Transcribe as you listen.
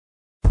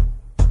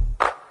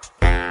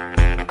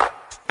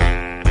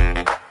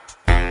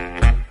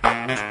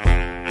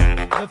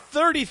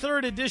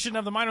33rd edition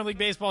of the Minor League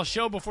Baseball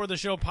Show Before the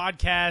Show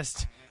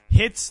podcast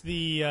hits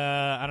the,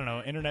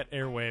 internet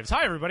airwaves.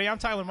 Hi, everybody. I'm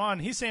Tyler Mon.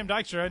 He's Sam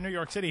Dykstra in New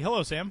York City.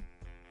 Hello, Sam.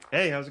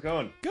 Hey, how's it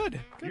going? Good,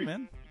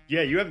 man.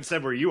 Yeah, you haven't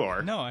said where you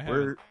are. No, I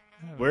haven't.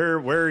 Where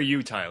are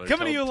you, Tyler?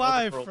 Coming to you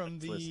live from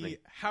the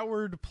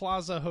Howard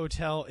Plaza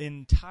Hotel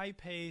in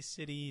Taipei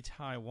City,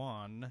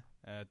 Taiwan,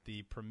 at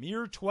the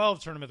Premier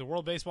 12 tournament, the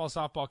World Baseball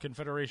Softball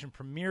Confederation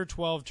Premier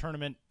 12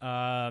 tournament.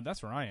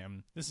 That's where I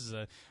am.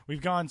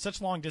 We've gone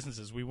such long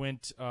distances. We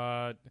went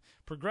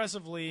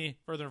progressively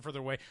further and further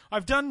away.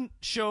 I've done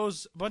a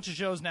bunch of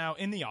shows now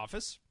in the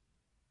office.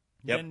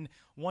 Yep. Then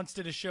once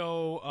did a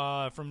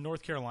show from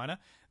North Carolina.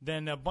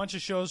 Then a bunch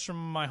of shows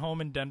from my home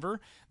in Denver.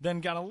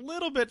 Then got a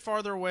little bit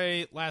farther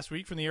away last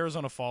week from the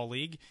Arizona Fall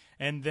League.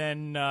 And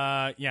then,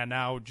 now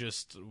I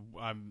just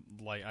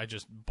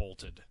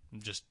bolted.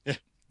 Just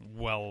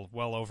well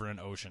over an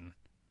ocean.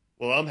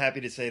 Well, I'm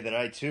happy to say that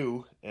I,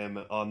 too, am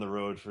on the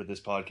road for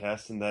this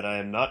podcast and that I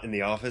am not in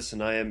the office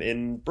and I am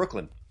in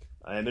Brooklyn.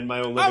 I am in my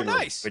own living room.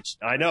 Nice. Which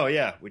I know,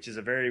 yeah, which is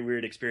a very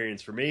weird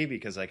experience for me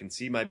because I can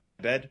see my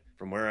bed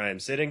from where I am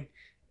sitting.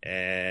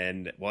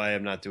 And why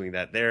I'm not doing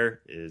that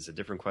there is a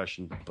different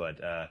question. But,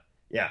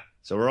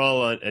 so we're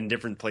all in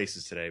different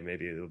places today.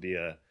 Maybe it'll be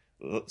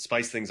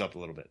spice things up a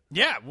little bit.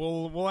 Yeah,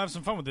 we'll have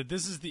some fun with it.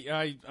 This is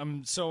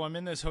I'm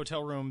in this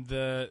hotel room.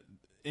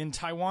 In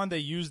Taiwan, they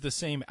use the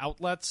same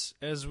outlets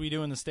as we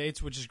do in the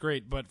States, which is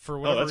great. But for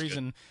whatever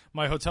reason,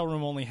 my hotel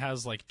room only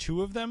has like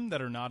 2 of them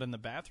that are not in the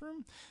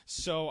bathroom.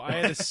 So I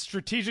had to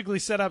strategically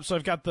set up. So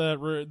I've got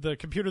the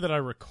computer that I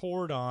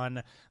record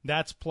on.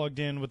 That's plugged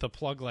in with a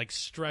plug like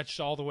stretched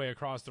all the way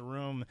across the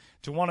room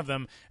to one of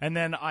them. And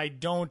then I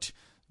don't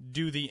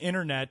do the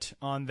internet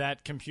on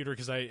that computer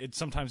because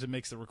sometimes it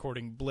makes the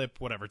recording blip,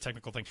 whatever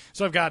technical thing.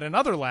 So I've got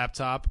another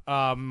laptop,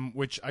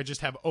 which I just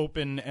have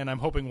open and I'm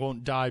hoping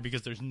won't die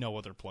because there's no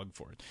other plug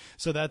for it.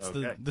 So that's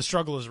the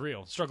struggle is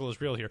real. Struggle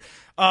is real here.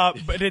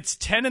 But it's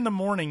 10 in the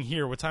morning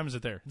here. What time is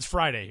it there? It's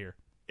Friday here.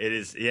 It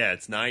is, yeah,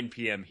 it's 9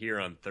 p.m. here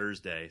on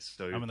Thursday.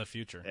 So I'm in the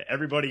future.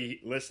 Everybody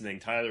listening,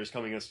 Tyler's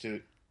coming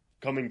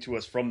to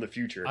us from the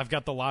future. I've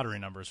got the lottery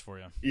numbers for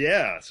you.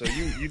 Yeah, so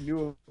you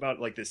knew about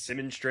like the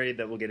Simmons trade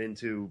that we'll get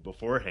into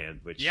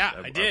beforehand, which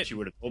I did. You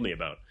would have told me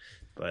about.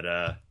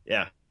 But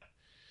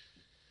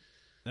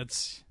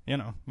that's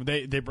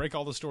they break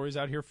all the stories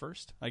out here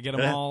first. I get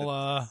them all.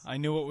 I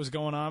knew what was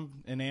going on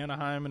in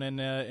Anaheim and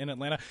in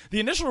Atlanta. The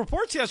initial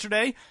reports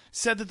yesterday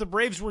said that the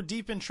Braves were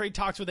deep in trade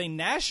talks with a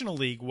National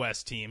League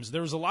West teams.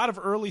 There was a lot of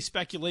early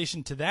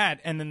speculation to that,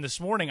 and then this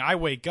morning I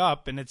wake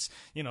up and it's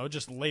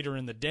just later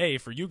in the day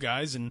for you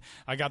guys, and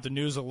I got the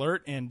news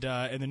alert and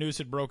the news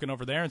had broken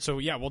over there, and so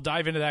we'll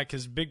dive into that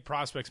because big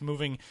prospects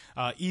moving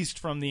east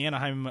from the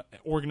Anaheim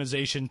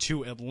organization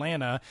to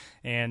Atlanta,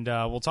 and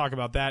we'll talk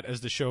about that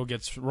as the show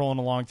gets rolling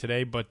along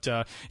today. But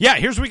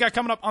here's what we got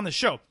coming up on the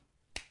show.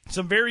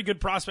 Some very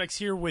good prospects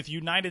here with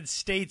United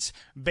States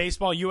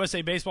Baseball.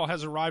 USA Baseball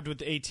has arrived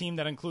with a team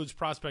that includes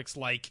prospects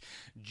like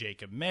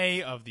Jacob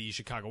May of the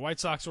Chicago White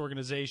Sox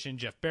organization,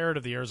 Jeff Barrett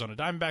of the Arizona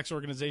Diamondbacks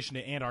organization,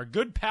 and our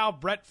good pal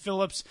Brett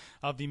Phillips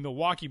of the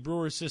Milwaukee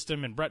Brewers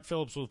system. And Brett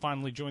Phillips will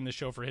finally join the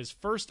show for his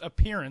first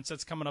appearance.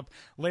 That's coming up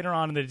later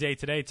on in the day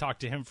today.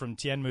 Talked to him from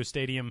Tianmu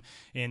Stadium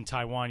in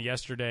Taiwan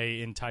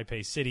yesterday in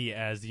Taipei City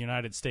as the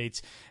United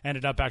States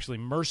ended up actually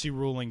mercy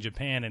ruling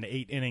Japan in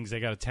 8 innings. They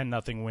got a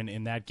 10-0 win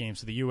in that game.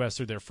 So the U.S.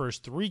 through their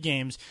first 3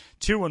 games,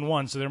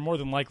 2-1, so they're more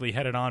than likely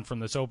headed on from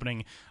this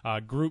opening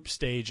group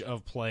stage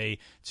of play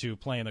to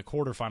play in the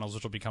quarterfinals,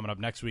 which will be coming up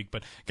next week.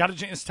 But got a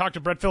chance to talk to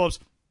Brett Phillips.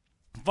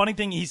 Funny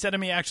thing, he said to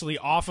me actually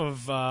off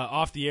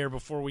the air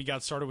before we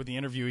got started with the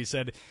interview, he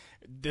said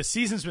the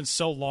season's been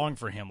so long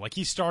for him. Like,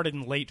 he started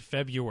in late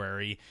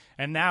February,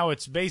 and now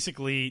it's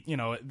basically,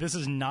 this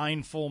is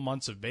 9 full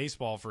months of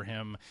baseball for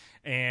him.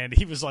 And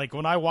he was like,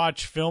 when I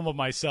watch film of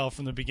myself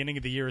from the beginning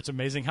of the year, it's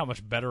amazing how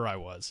much better I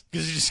was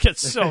because you just get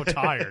so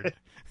tired.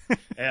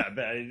 Yeah,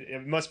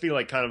 it must be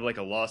like kind of like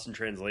a lost in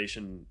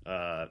translation,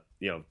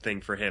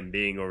 thing for him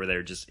being over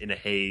there just in a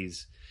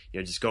haze.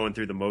 Just going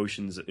through the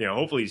motions.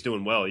 Hopefully he's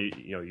doing well.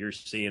 You're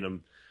seeing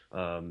him.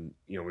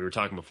 We were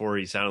talking before.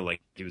 He sounded like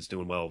he was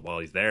doing well while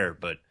he's there.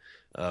 But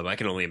I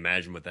can only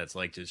imagine what that's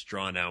like, just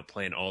drawn out,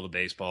 playing all the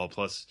baseball,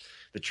 plus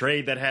the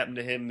trade that happened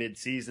to him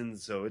mid-season.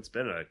 So it's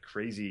been a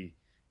crazy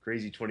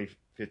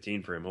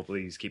 2015 for him.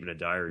 Hopefully he's keeping a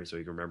diary so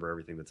he can remember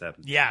everything that's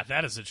happened. Yeah,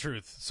 that is the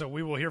truth. So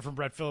we will hear from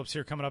Brett Phillips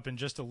here coming up in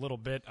just a little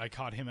bit. I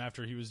caught him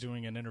after he was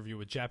doing an interview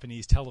with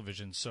Japanese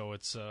television, so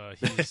it's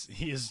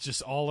he is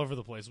just all over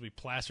the place. We'll be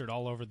plastered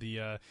all over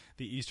the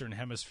Eastern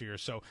Hemisphere.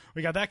 So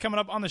we got that coming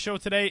up on the show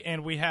today,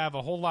 and we have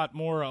a whole lot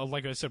more.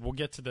 Like I said, we'll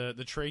get to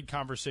the trade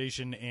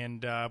conversation,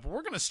 and but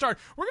we're going to start.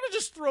 We're going to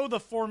just throw the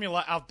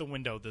formula out the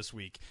window this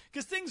week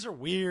because things are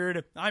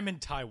weird. I'm in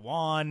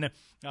Taiwan.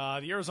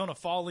 The Arizona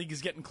Fall League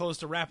is getting close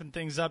to wrapping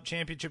things up.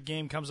 Championship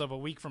game comes up a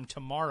week from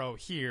tomorrow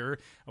here,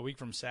 a week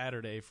from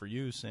Saturday for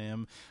you,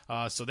 Sam.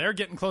 So they're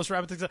getting close to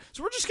wrapping things up.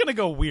 So we're just going to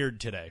go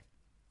weird today.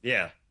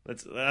 Yeah,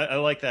 I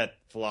like that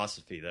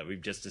philosophy that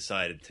we've just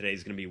decided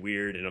today's going to be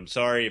weird. And I'm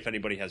sorry if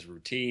anybody has a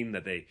routine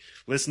that they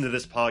listen to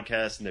this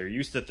podcast and they're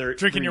used to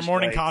drinking your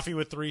morning strikes. coffee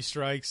with 3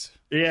 strikes.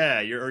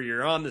 Yeah,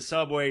 you're on the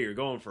subway, you're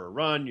going for a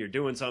run, you're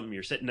doing something,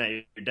 you're sitting at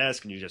your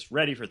desk and you're just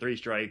ready for 3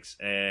 strikes,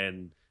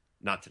 and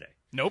not today.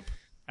 Nope.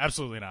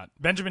 Absolutely not.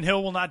 Benjamin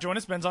Hill will not join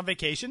us. Ben's on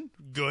vacation.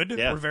 Good.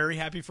 Yeah. We're very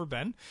happy for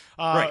Ben.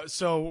 Right.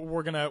 So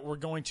we're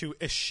going to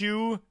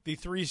eschew the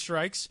 3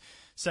 strikes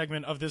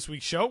segment of this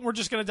week's show. We're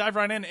just going to dive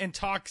right in and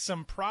talk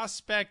some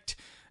prospect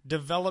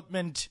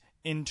development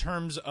in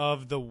terms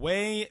of the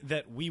way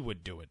that we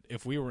would do it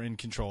if we were in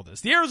control of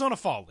this. The Arizona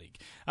Fall League,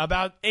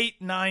 about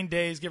 8-9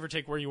 days, give or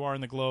take where you are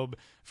in the globe,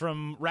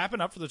 from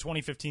wrapping up for the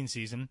 2015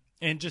 season,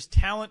 and just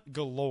talent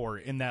galore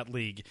in that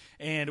league.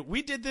 And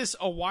we did this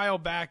a while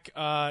back,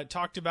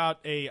 talked about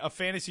a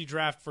fantasy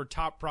draft for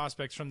top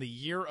prospects from the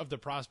year of the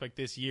prospect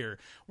this year.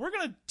 We're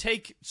going to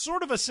take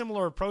sort of a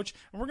similar approach,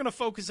 and we're going to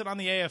focus it on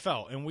the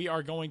AFL. And we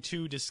are going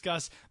to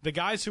discuss the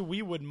guys who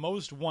we would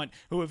most want,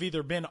 who have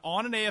either been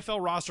on an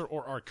AFL roster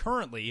or are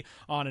currently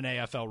on an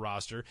AFL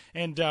roster.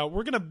 And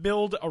we're going to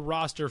build a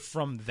roster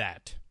from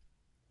that.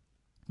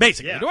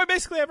 Basically. Yeah. Do I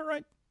basically have it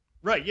right?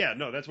 Right, yeah,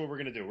 no, that's what we're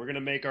going to do. We're going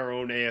to make our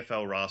own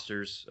AFL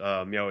rosters.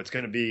 It's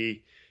going to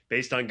be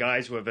based on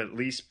guys who have at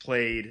least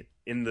played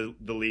in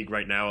the league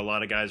right now. A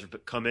lot of guys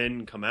have come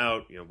in, come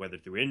out, whether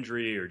through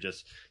injury or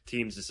just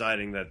teams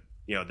deciding that,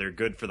 they're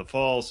good for the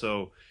fall.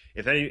 So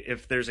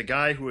if there's a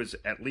guy who has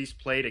at least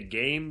played a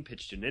game,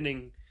 pitched an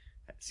inning,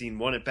 seen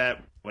one at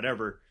bat,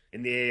 whatever,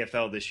 in the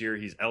AFL this year,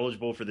 he's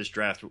eligible for this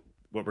draft,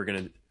 that we're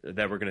going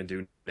to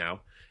do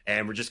now.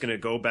 And we're just going to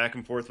go back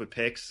and forth with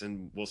picks,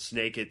 and we'll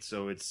snake it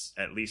so it's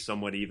at least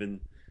somewhat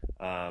even.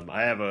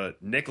 I have a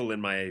nickel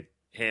in my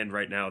hand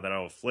right now that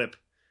I'll flip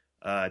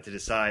to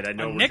decide. I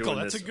know we're nickel. Doing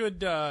that's this.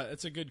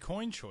 That's a good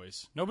coin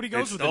choice. Nobody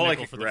goes with a all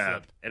nickel I for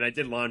grab. the flip. And I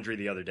did laundry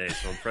the other day,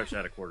 so I'm fresh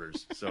out of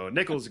quarters. So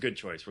nickel is a good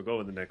choice. We'll go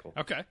with the nickel.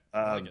 Okay.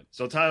 I like it.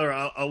 So Tyler,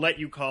 I'll let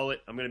you call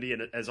it. I'm going to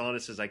be as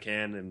honest as I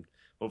can, and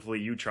hopefully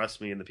you trust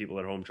me and the people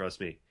at home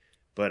trust me.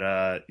 But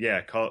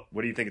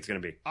what do you think it's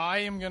going to be? I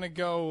am going to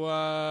go.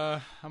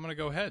 I'm going to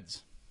go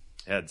heads.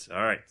 Heads.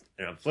 All right.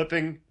 And I'm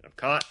flipping. I'm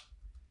caught.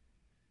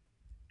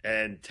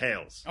 And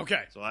tails.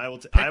 Okay. So I will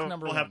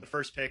will have the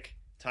first pick.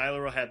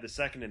 Tyler will have the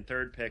second and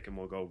third pick, and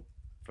we'll go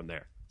from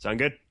there. Sound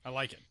good? I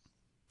like it.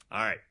 All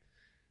right.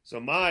 So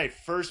my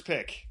first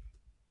pick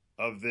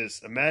of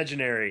this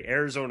imaginary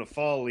Arizona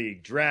Fall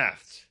League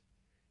draft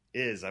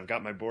is, I've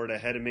got my board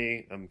ahead of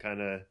me. I'm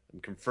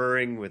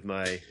conferring with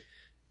my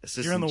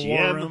assistant You're in the GM.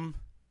 war room.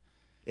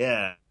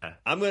 Yeah.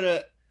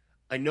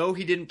 I know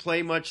he didn't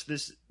play much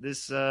this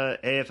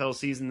AFL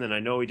season, and I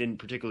know he didn't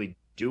particularly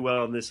do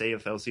well in this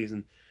AFL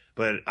season,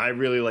 but I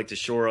really like to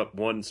shore up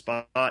one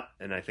spot,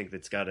 and I think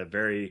that's got a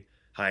very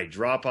high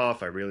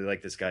drop-off. I really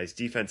like this guy's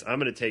defense. I'm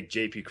going to take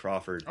J.P.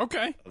 Crawford of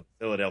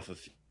Philadelphia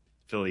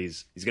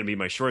Phillies. He's going to be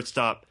my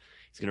shortstop.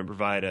 He's going to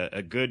provide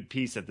a good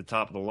piece at the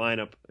top of the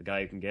lineup, a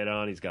guy who can get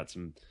on. He's got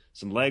some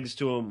legs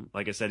to him.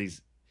 Like I said,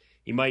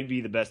 he might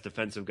be the best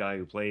defensive guy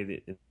who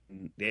played in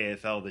the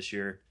AFL this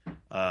year.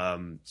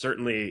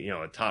 Certainly,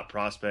 a top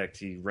prospect.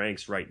 He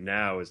ranks right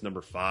now as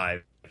number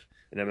 5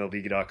 in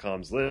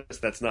MLB.com's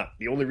list. That's not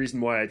the only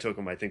reason why I took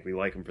him. I think we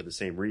like him for the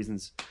same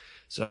reasons.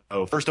 So,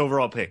 first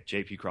overall pick,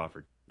 J.P.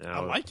 Crawford.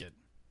 Now, I like it.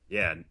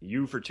 Yeah,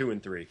 you for 2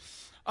 and 3.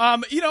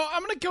 I'm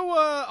gonna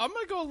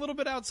go a little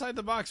bit outside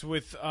the box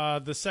with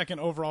the second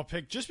overall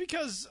pick, just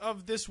because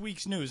of this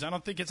week's news. I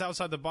don't think it's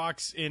outside the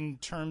box in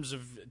terms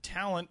of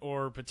talent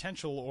or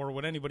potential or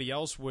what anybody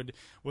else would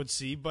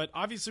see. But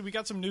obviously, we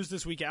got some news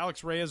this week.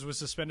 Alex Reyes was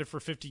suspended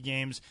for 50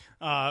 games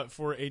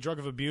for a drug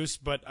of abuse.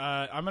 But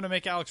I'm gonna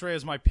make Alex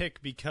Reyes my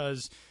pick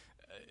because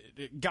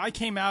guy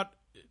came out.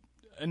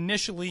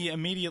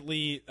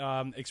 Immediately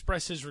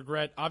expressed his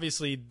regret.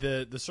 Obviously,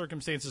 the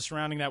circumstances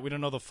surrounding that, we don't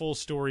know the full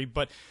story,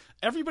 but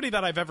everybody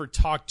that I've ever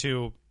talked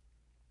to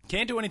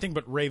can't do anything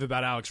but rave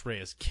about Alex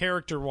Reyes,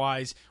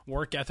 character-wise,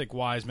 work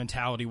ethic-wise,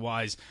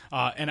 mentality-wise,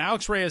 and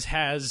Alex Reyes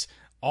has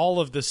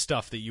all of the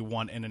stuff that you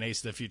want in an ace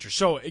of the future.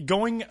 So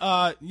going,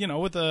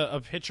 with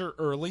a pitcher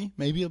early,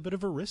 maybe a bit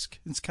of a risk.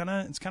 It's kind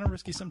of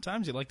risky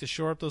sometimes. You like to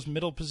shore up those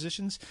middle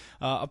positions,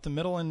 up the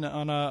middle on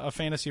a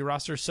fantasy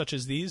roster such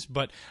as these.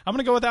 But I'm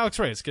going to go with Alex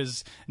Reyes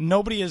because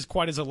nobody is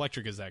quite as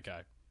electric as that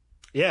guy.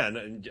 Yeah,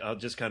 and I'll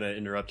just kind of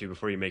interrupt you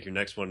before you make your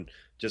next one,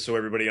 just so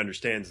everybody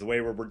understands. The way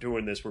we're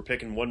doing this, we're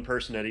picking one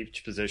person at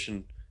each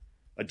position,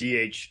 a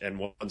DH, and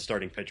one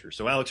starting pitcher.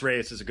 So Alex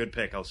Reyes is a good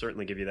pick. I'll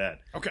certainly give you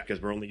that. Okay.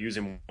 Because we're only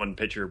using one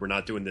pitcher. We're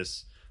not doing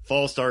this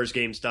Fall Stars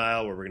game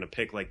style where we're going to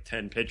pick like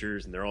 10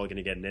 pitchers and they're all going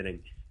to get an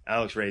inning.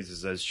 Alex Reyes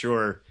is as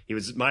sure. He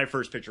was my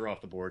first pitcher off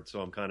the board,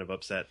 so I'm kind of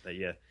upset that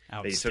you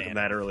took him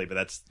that early.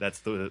 But that's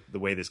the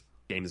way this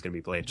game is going to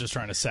be played. Just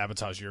trying to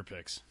sabotage your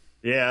picks.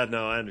 Yeah,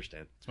 no, I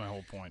understand. That's my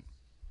whole point.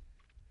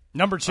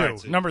 Number two. Right,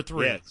 so, Number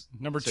three. Yes.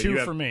 Number so two you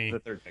have for me. The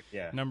third pick,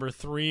 yeah. Number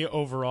 3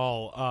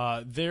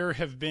 overall. There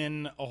have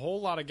been a whole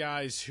lot of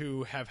guys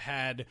who have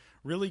had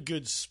really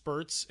good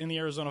spurts in the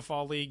Arizona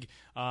Fall League.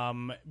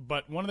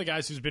 But one of the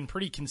guys who's been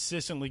pretty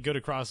consistently good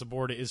across the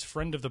board is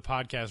friend of the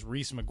podcast,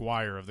 Reese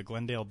McGuire of the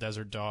Glendale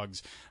Desert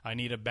Dogs. I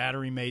need a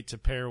battery mate to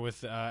pair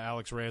with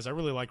Alex Reyes. I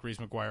really like Reese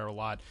McGuire a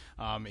lot.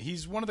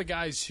 He's one of the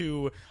guys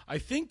who I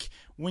think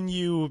when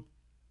you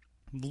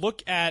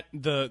look at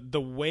the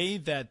way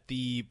that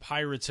the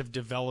Pirates have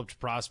developed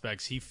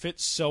prospects, he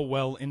fits so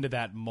well into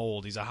that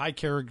mold. He's a high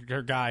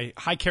character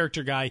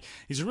guy.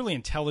 He's a really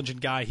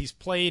intelligent guy. He's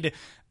played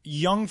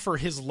young for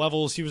his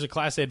levels. He was a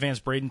Class A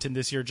advanced Bradenton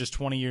this year, just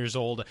 20 years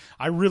old.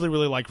 I really,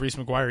 really like Reese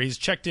McGuire. He's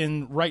checked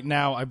in right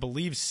now, I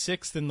believe,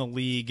 6th in the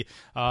league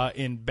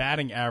in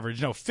batting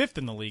average. No, 5th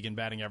in the league in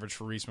batting average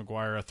for Reese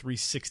McGuire, a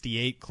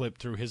 368 clip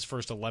through his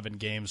first 11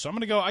 games. So I'm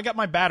going to go, I got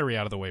my battery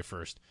out of the way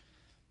first.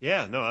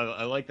 Yeah, no,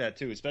 I like that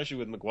too, especially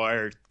with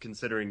McGuire,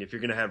 considering if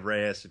you're going to have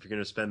Reyes, if you're going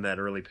to spend that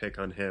early pick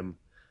on him.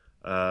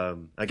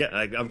 I'm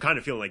kind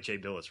of feeling like Jay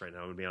Billis right now,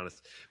 I'm going to be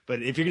honest.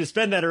 But if you're going to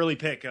spend that early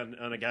pick on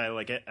a guy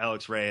like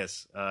Alex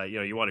Reyes,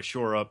 you want to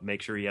shore up,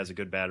 make sure he has a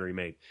good battery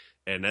mate.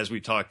 And as we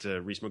talked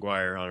to Reese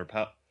McGuire on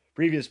our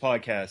previous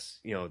podcasts,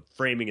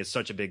 framing is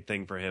such a big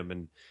thing for him.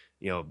 And,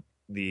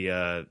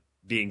 the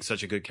being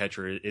such a good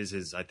catcher is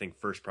his, I think,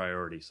 first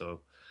priority.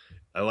 So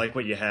I like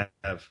what you have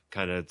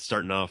kind of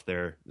starting off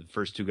there, the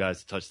first 2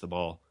 guys to touch the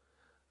ball.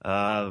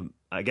 I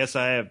guess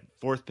I have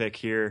 4th pick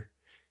here.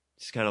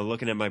 Just kind of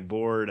looking at my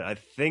board. I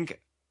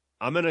think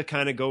I'm going to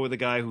kind of go with a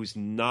guy who's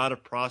not a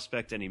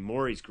prospect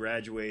anymore. He's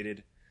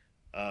graduated,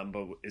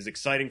 but is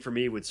exciting for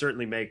me, would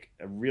certainly make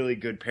a really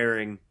good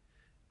pairing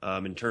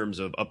in terms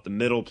of up the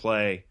middle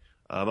play.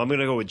 I'm going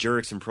to go with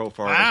Jurickson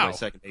Profar as my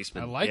second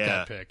baseman. I like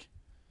that pick.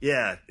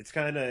 Yeah, it's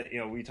kind of,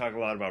 we talk a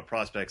lot about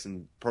prospects,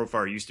 and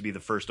Profar used to be the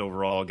first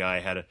overall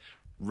guy, had a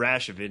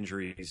rash of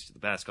injuries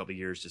the past couple of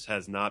years, just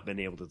has not been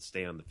able to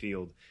stay on the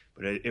field.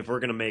 But if we're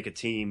going to make a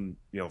team,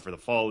 for the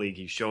Fall League,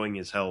 he's showing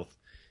his health.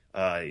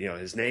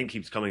 His name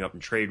keeps coming up in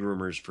trade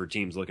rumors for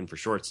teams looking for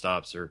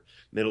shortstops or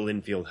middle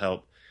infield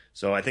help.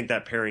 So I think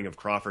that pairing of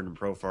Crawford and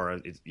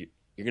Profar, it's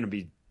going to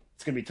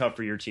be tough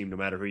for your team, no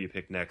matter who you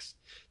pick next,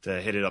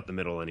 to hit it up the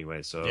middle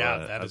anyway. So yeah,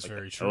 that is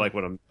very true. I like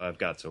what I've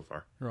got so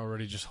far. You're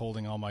already just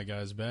holding all my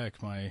guys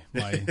back. My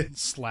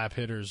slap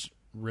hitters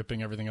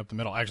ripping everything up the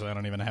middle. Actually, I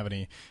don't even have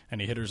any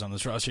hitters on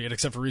this roster yet,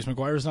 except for Reese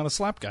McGuire, who's not a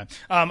slap guy.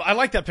 I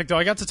like that pick, though.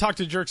 I got to talk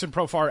to Jurickson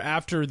Profar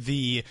after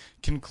the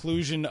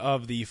conclusion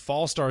of the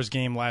Fall Stars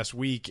game last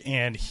week,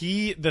 and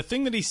the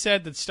thing that he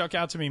said that stuck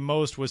out to me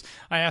most was,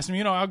 I asked him,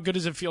 how good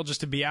does it feel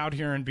just to be out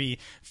here and be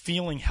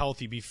feeling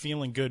healthy, be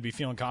feeling good, be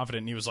feeling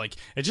confident? And he was like,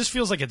 it just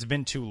feels like it's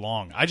been too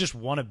long. I just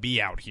want to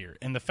be out here.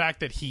 And the fact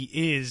that he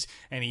is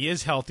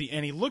healthy,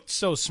 and he looked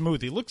so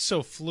smooth, he looked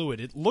so fluid,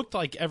 it looked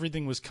like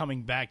everything was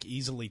coming back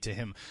easily to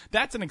him.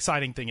 That's an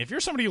exciting thing. If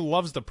you're somebody who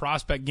loves the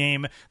prospect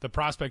game, the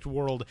prospect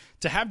world,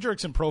 to have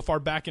Jurickson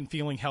Profar back and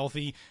feeling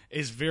healthy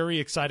is very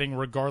exciting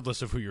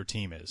regardless of who your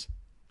team is.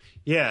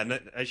 Yeah, and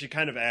I should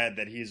kind of add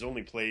that he's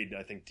only played,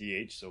 I think,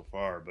 DH so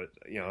far. But,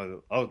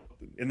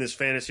 in this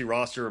fantasy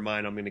roster of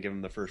mine, I'm going to give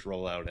him the first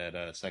rollout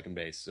at second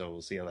base. So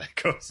we'll see how that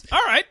goes.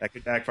 All right. That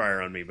could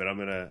backfire on me, but I'm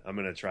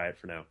gonna try it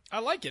for now. I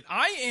like it.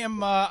 I'm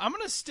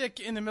going to stick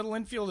in the middle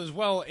infield as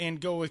well and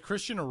go with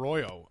Christian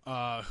Arroyo,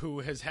 who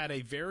has had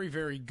a very,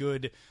 very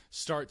good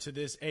start to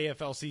this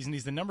AFL season.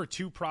 He's the number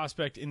 2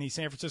 prospect in the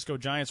San Francisco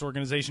Giants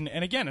organization.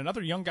 And again,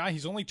 another young guy.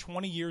 He's only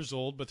 20 years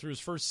old, but through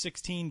his first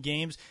 16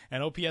 games,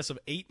 an OPS of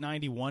 891.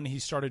 He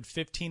started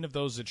 15 of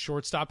those at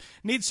shortstop.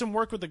 Needs some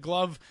work with the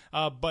glove,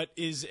 but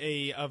is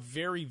a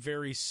very,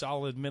 very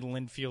solid middle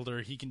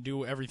infielder. He can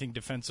do everything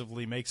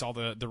defensively, makes all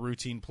the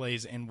routine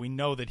plays, and we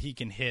know that he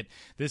can hit.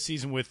 This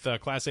season with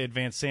Class A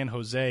Advanced San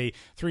Jose,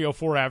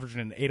 304 average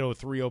and an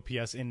 803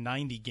 OPS in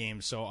 90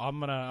 games. So I'm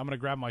gonna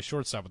grab my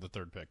shortstop with the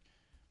 3rd pick.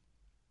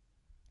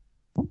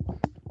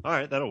 All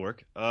right, that'll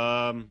work.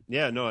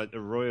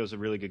 Arroyo's a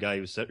really good guy.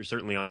 He was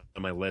certainly on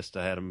my list.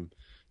 I had him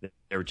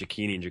there with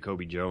Giacchini and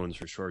Jacoby Jones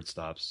for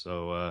shortstops.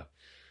 So,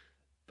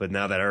 but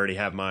now that I already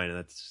have mine,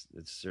 that's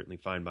certainly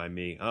fine by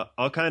me.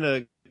 I'll kind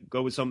of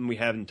go with something we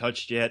haven't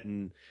touched yet.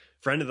 And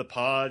friend of the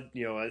pod,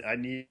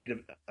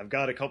 I've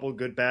got a couple of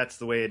good bats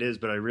the way it is,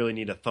 but I really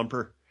need a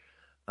thumper.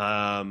 So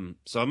I'm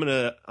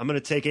gonna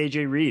take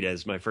AJ Reed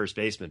as my first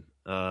baseman.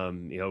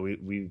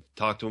 We've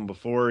talked to him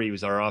before. He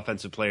was our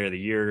offensive player of the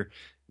year.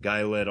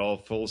 Guy led all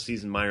full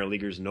season minor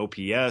leaguers in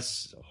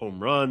OPS,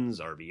 home runs,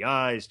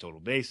 RBIs,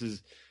 total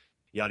bases,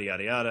 yada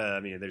yada yada.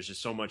 I mean, there's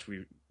just so much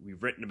we've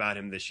written about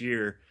him this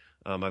year.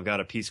 I've got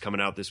a piece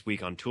coming out this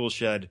week on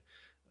Toolshed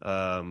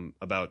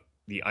about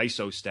the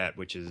ISO stat,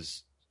 which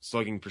is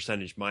slugging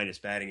percentage minus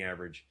batting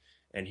average.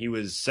 And he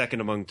was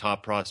second among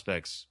top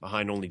prospects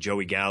behind only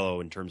Joey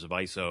Gallo in terms of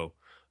ISO,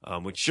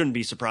 which shouldn't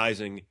be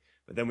surprising.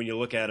 But then when you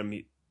look at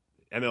him,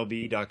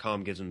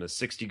 MLB.com gives him a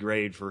 60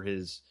 grade for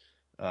his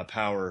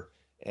power.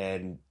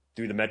 And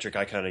through the metric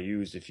I kind of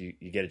used, if you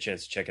get a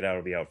chance to check it out,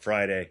 it'll be out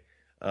Friday.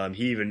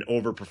 He even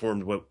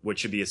overperformed what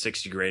should be a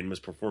 60 grade and was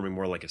performing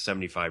more like a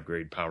 75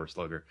 grade power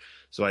slugger.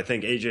 So I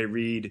think AJ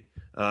Reed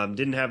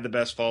didn't have the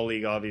best fall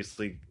league.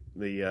 Obviously,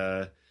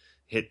 the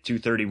hit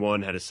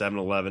 231, had a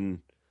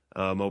 711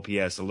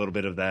 OPS. A little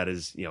bit of that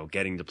is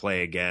getting to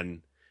play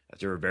again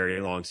after a very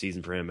long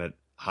season for him at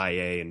high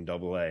A and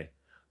double A.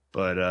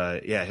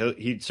 But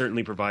he'd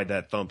certainly provide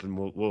that thump, and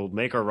we'll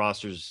make our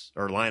rosters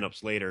or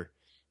lineups later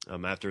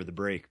after the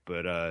break.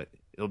 But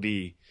he'll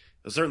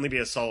certainly be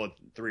a solid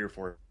 3 or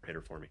 4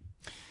 hitter for me.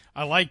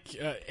 I like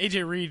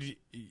AJ Reed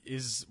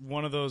is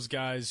one of those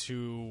guys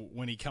who,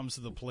 when he comes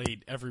to the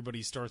plate,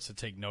 everybody starts to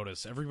take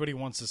notice. Everybody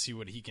wants to see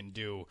what he can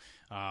do.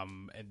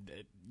 And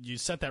you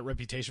set that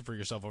reputation for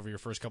yourself over your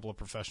first couple of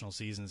professional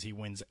seasons. He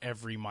wins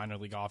every minor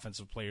league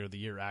offensive player of the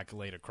year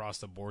accolade across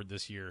the board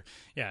this year.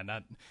 Yeah,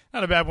 not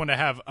a bad one to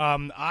have.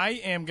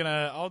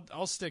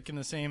 I'll stick in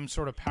the same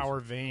sort of power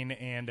vein,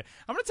 and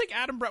I'm gonna take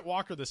Adam Brett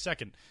Walker the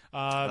second.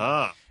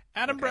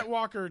 Brett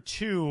Walker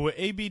 2,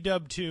 AB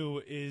Dub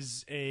 2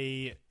 is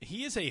a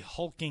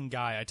hulking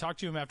guy. I talked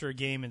to him after a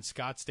game in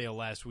Scottsdale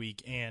last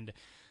week, and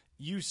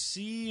you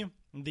see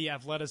the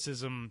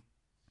athleticism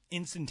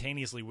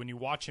instantaneously when you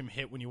watch him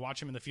hit, when you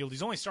watch him in the field.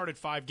 He's only started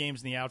 5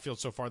 games in the outfield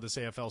so far this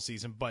AFL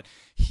season, but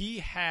he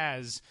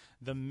has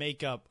the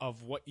makeup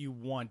of what you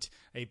want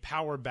a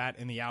power bat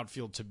in the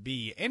outfield to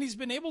be. And he's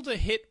been able to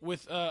hit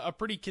with a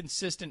pretty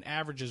consistent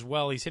average as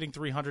well. He's hitting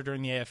 300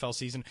 during the AFL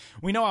season.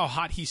 We know how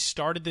hot he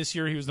started this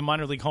year. He was the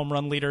minor league home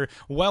run leader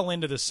well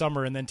into the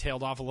summer and then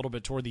tailed off a little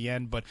bit toward the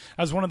end. But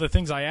that was one of the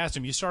things I asked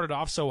him. You started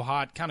off so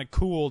hot, kind of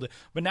cooled,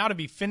 but now to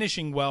be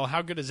finishing well,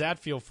 how good does that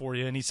feel for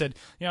you? And he said,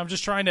 I'm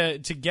just trying to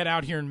get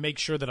out here and make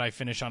sure that I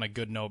finish on a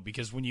good note,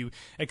 because when you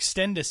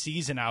extend a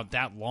season out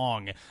that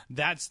long,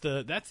 that's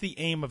the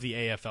aim of the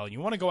AFL. You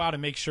want to go out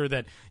and make sure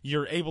that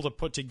you're able to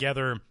put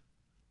together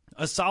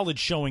a solid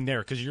showing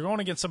there, because you're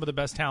going against some of the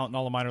best talent in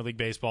all of minor league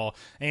baseball,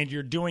 and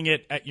you're doing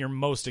it at your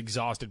most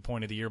exhausted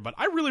point of the year. But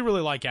I really,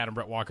 really like Adam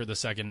Brett Walker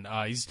II.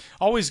 He's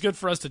always good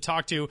for us to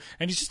talk to,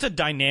 and he's just a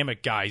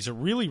dynamic guy. He's a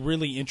really,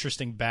 really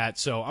interesting bat.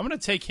 So I'm going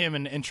to take him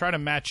and try to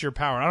match your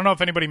power. I don't know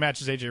if anybody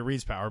matches AJ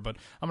Reed's power, but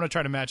I'm going to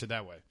try to match it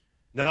that way.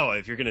 No,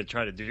 if you're going to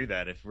try to do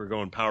that, if we're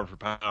going power for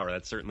power,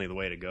 that's certainly the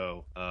way to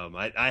go.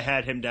 I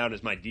had him down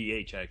as my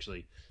DH,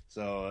 actually.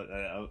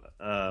 So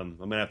I'm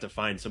going to have to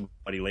find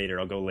somebody later.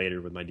 I'll go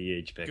later with my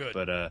DH pick. Good.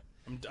 But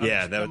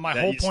my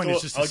whole point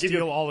is just to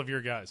steal all of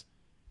your guys.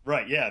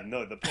 Right, yeah.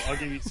 No, I'll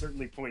give you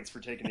certainly points for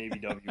taking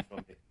ABW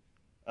from me.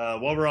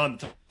 While we're on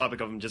the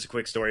topic of him, just a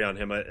quick story on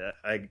him.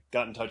 I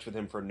got in touch with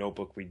him for a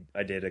notebook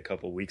I did a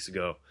couple of weeks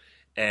ago.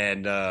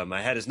 And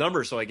I had his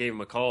number, so I gave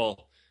him a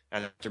call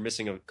after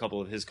missing a couple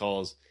of his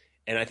calls.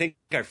 And I think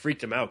I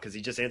freaked him out because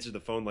he just answered the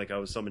phone like I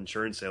was some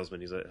insurance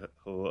salesman. He's like,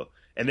 hello.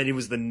 And then he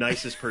was the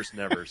nicest person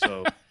ever.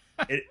 So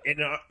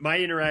my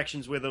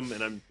interactions with him,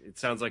 and it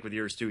sounds like with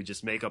yours too,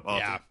 just make up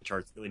off the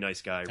charts. Really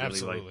nice guy. Really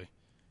Absolutely.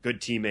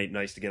 Good teammate,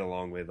 nice to get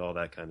along with, all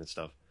that kind of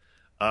stuff.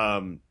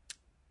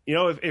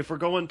 If we're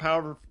going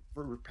power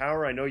for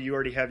power, I know you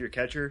already have your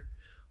catcher.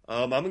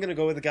 I'm going to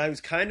go with the guy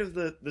who's kind of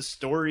the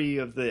story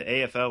of the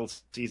AFL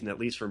season, at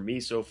least for me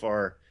so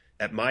far,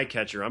 at my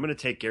catcher. I'm going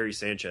to take Gary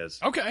Sanchez.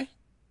 Okay.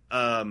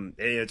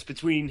 It's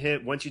between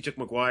him. Once you took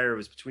McGuire, it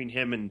was between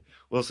him and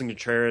Wilson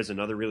Contreras,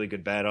 another really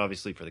good bat,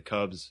 obviously, for the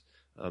Cubs,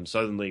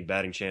 Southern League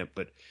batting champ.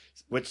 But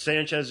what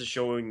Sanchez is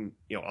showing,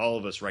 all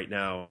of us right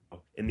now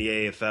in the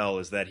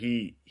AFL is that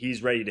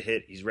he's ready to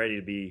hit. He's ready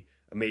to be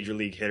a major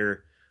league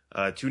hitter.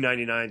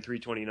 299,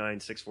 329,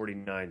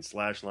 649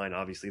 slash line.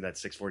 Obviously, that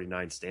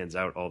 649 stands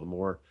out all the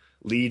more.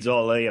 Leads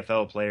all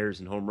AFL players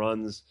in home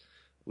runs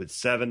with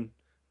 7.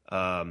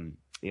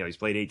 He's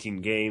played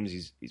 18 games.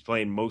 He's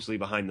playing mostly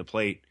behind the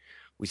plate.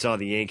 We saw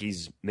the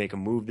Yankees make a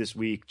move this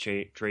week,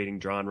 trading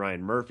John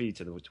Ryan Murphy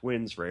to the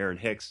Twins for Aaron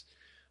Hicks.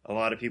 A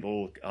lot of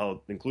people,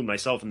 I'll include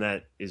myself in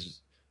that,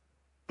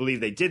 believe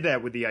they did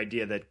that with the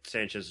idea that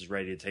Sanchez is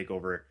ready to take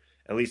over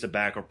at least a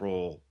backup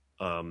role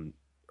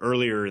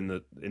earlier in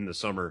the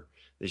summer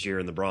this year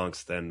in the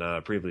Bronx than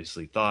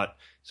previously thought.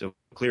 So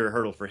clear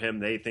hurdle for him.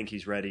 They think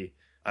he's ready.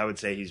 I would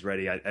say he's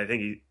ready. I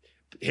think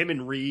him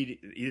and Reed,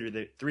 either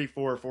the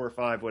 3-4,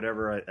 4-5,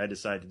 whatever I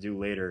decide to do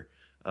later.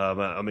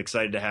 I'm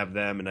excited to have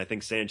them, and I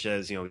think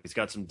Sanchez, he's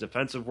got some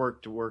defensive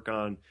work to work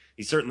on.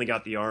 He's certainly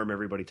got the arm.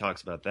 Everybody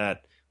talks about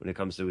that when it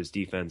comes to his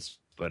defense.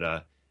 But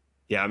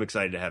I'm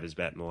excited to have his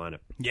bat in the lineup.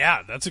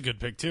 Yeah, that's a good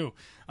pick too.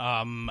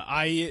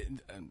 I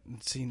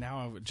see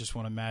now. I just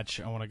want to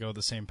match. I want to go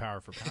the same power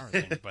for power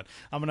thing, but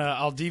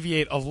I'll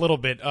deviate a little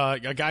bit. A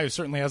guy who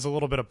certainly has a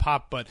little bit of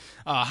pop, but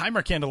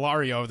Heimer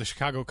Candelario of the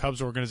Chicago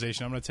Cubs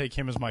organization. I'm going to take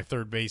him as my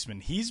third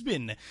baseman. He's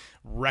been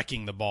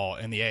wrecking the ball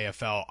in the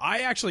AFL.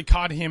 I actually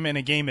caught him in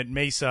a game at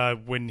Mesa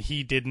when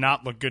he did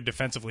not look good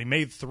defensively.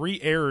 Made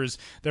 3 errors.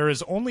 There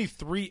is only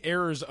 3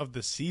 errors of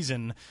the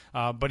season,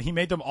 but he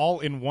made them all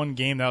in one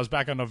game. That was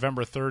back on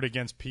November 3rd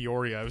against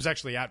Peoria. It was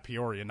actually at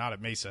Peoria, not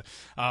at Mesa.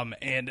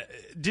 And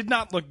did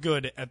not look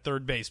good at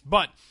third base.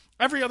 But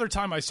every other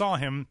time I saw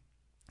him,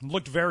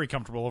 looked very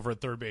comfortable over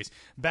at third base.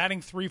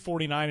 Batting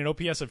 .349, an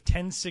OPS of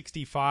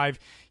 1065.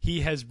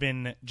 He has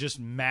been just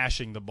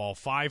mashing the ball.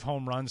 5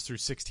 home runs through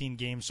 16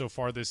 games so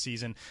far this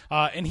season.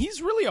 And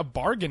he's really a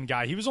bargain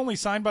guy. He was only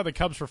signed by the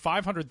Cubs for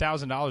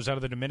 $500,000 out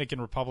of the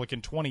Dominican Republic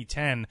in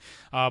 2010,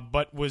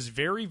 but was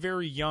very,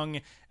 very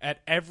young at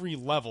every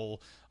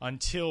level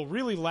until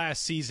really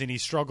last season. He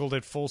struggled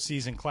at full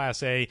season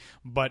Class A,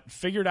 but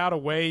figured out a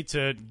way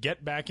to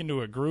get back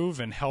into a groove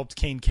and helped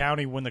Kane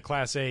County win the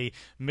Class A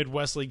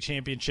Midwest League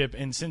Championship,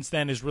 and since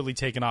then has really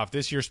taken off.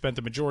 This year spent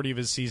the majority of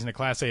his season at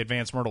Class A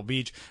Advanced Myrtle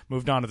Beach,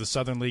 moved on to the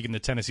Southern League in the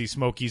Tennessee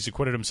Smokies,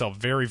 acquitted himself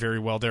very, very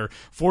well there.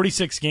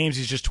 46 games,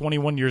 he's just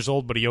 21 years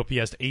old, but he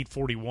OPS'd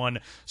 .841.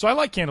 So I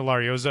like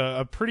Candelario's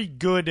a pretty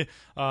good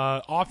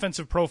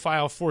offensive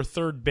profile for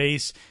third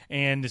base,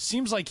 and it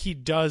seems like he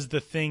does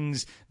the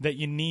things that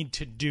you need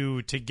to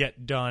do to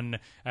get done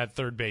at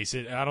third base.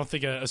 I don't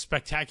think a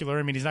spectacular,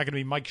 I mean, he's not going to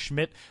be Mike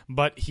Schmidt,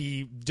 but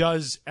he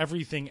does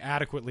everything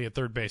adequately at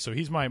third base. So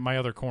he's my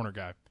other corner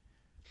guy.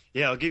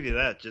 Yeah, I'll give you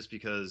that just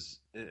because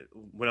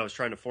when I was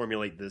trying to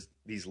formulate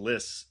these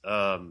lists,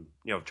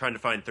 trying to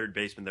find third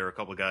baseman, there are a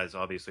couple of guys.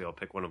 Obviously, I'll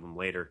pick one of them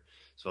later,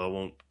 so I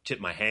won't tip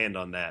my hand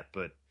on that.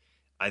 But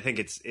I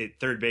think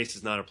third base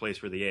is not a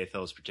place where the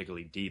AFL is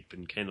particularly deep,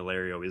 and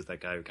Candelario is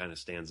that guy who kind of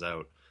stands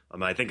out.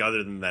 I think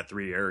other than that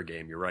 3-error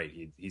game, you're right.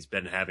 He's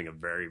been having a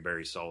very,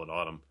 very solid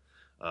autumn.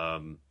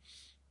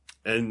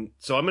 And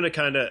so I'm going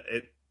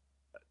to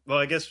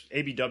I guess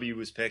ABW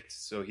was picked,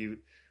 so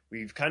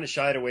we've kind of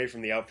shied away from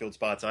the outfield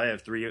spots. I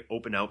have 3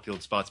 open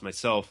outfield spots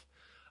myself.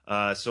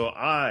 So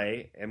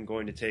I am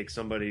going to take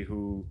somebody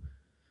who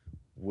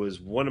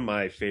was one of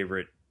my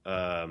favorite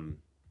tool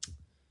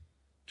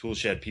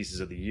shed pieces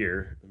of the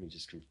year. Let me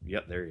just,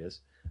 yep, there he is.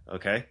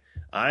 Okay.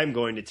 I'm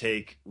going to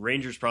take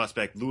Rangers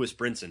prospect Lewis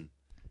Brinson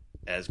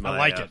as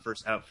my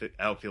first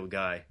outfield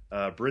guy.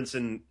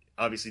 Brinson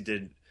obviously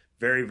did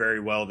very, very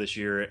well this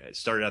year.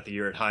 Started out the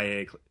year at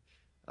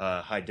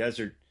High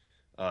Desert,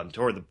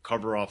 tore the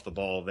cover off the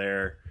ball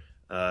there,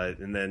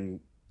 and then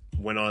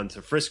went on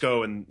to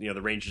Frisco, and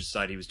the Rangers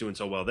decided he was doing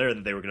so well there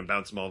that they were going to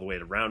bounce him all the way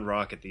to Round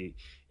Rock at the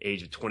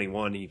age of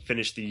 21. He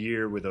finished the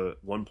year with a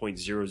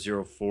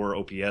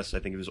 1.004 OPS. I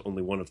think he was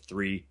only one of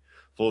 3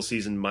 full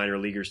season minor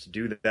leaguers to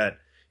do that.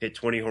 Hit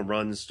 20 home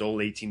runs,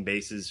 stole 18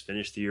 bases,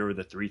 finished the year with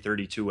a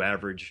 332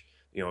 average,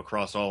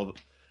 across all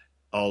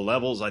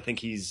levels. I think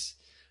he's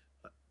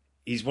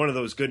one of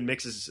those good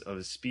mixes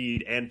of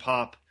speed and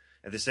pop.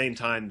 At the same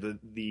time,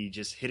 the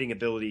just hitting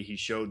ability he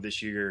showed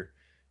this year,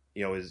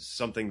 is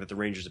something that the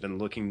Rangers have been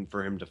looking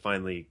for him to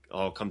finally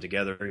all come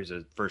together. He's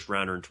a first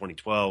rounder in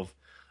 2012.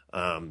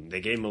 They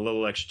gave him a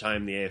little extra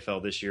time in the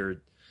AFL this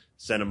year,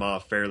 sent him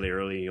off fairly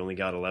early. He only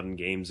got 11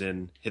 games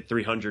in, hit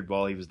 300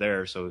 while he was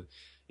there. So,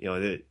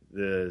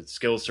 the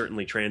skills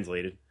certainly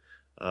translated.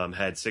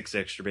 Had 6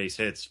 extra base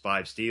hits,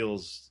 5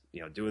 steals,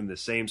 doing the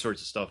same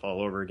sorts of stuff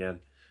all over again.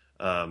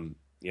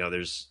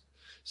 There's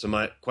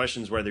some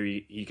questions whether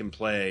he can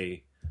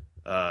play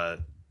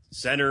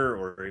center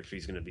or if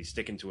he's going to be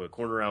sticking to a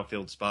corner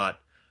outfield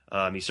spot.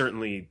 He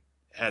certainly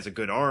has a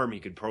good arm. He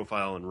could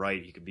profile in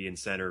right. He could be in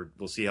center.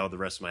 We'll see how the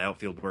rest of my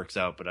outfield works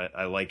out, but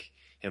I like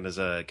him as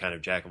a kind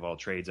of jack of all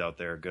trades out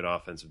there, a good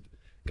offensive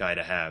guy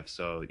to have.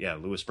 So, yeah,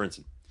 Lewis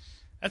Brinson.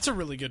 That's a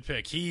really good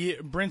pick.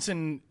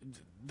 Brinson,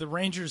 the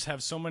Rangers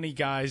have so many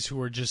guys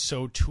who are just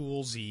so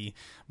toolsy,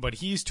 but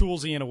he's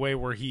toolsy in a way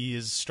where he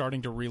is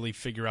starting to really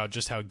figure out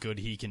just how good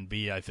he can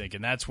be, I think.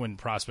 And that's when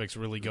prospects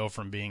really go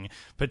from being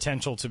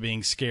potential to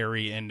being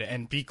scary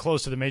and be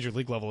close to the major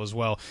league level as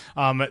well.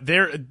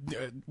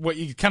 What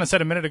you kind of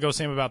said a minute ago,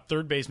 Sam, about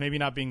third base maybe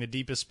not being the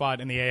deepest spot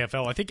in the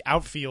AFL, I think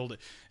outfield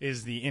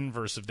is the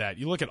inverse of that.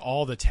 You look at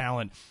all the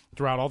talent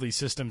throughout all these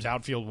systems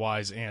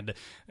outfield-wise, and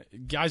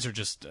guys are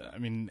just,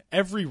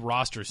 every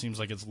roster seems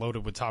like it's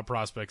loaded with top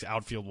prospects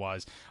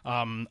outfield-wise.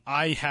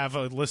 I have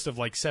a list of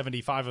like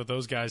 75 of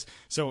those guys,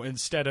 so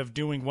instead of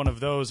doing one of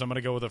those, I'm going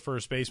to go with a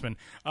first baseman.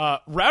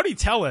 Rowdy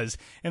Tellez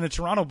in the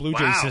Toronto Blue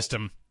Jays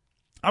system.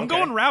 I'm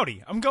going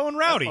Rowdy. That's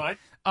fine.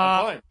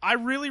 I'm fine. I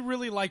really,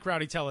 really like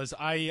Rowdy Tellez.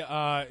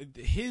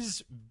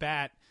 His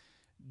bat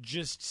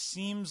just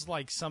seems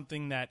like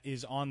something that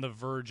is on the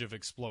verge of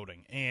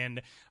exploding.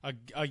 And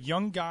a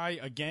young guy,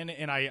 again,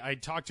 and I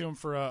talked to him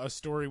for a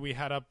story we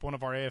had up, one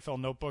of our AFL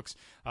notebooks,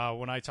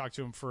 when I talked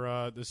to him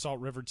for the Salt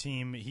River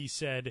team. He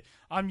said,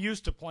 I'm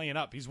used to playing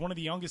up. He's one of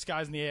the youngest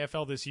guys in the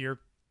AFL this year.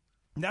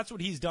 And that's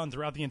what he's done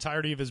throughout the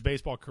entirety of his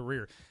baseball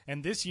career.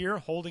 And this year,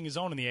 holding his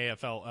own in the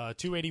AFL.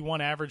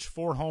 281 average,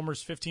 4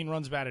 homers, 15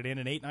 runs batted in,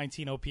 and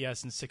 819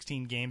 OPS in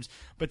 16 games.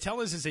 But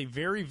Tellez is a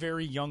very,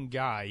 very young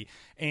guy,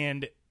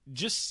 and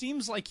just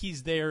seems like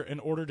he's there in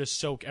order to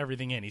soak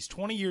everything in. He's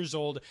 20 years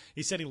old.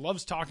 He said he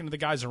loves talking to the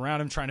guys around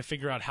him, trying to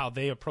figure out how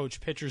they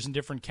approach pitchers in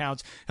different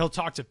counts. He'll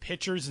talk to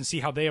pitchers and see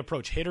how they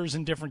approach hitters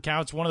in different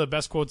counts. One of the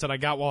best quotes that I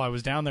got while I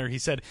was down there, he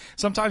said,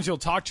 sometimes you'll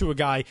talk to a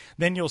guy,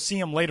 then you'll see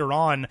him later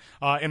on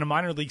in a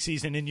minor league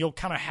season, and you'll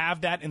kind of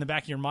have that in the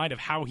back of your mind of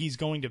how he's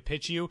going to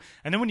pitch you.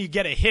 And then when you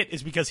get a hit,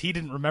 it's because he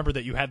didn't remember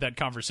that you had that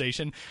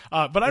conversation.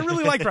 But I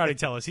really like Rowdy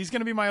Tellez. He's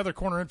going to be my other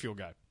corner infield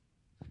guy.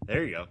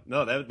 There you go.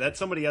 No, that's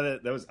somebody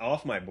that was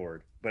off my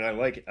board, but I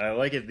like it. I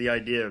like it. The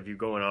idea of you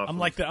going off. I'm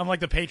like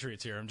the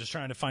Patriots here. I'm just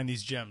trying to find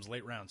these gems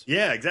late rounds.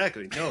 Yeah,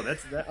 exactly. No,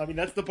 I mean,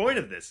 that's the point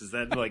of this. Is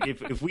that like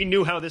if we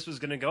knew how this was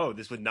going to go,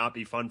 this would not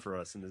be fun for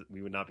us, and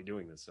we would not be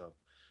doing this. So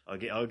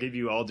I'll give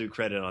you all due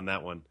credit on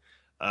that one.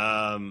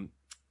 Let's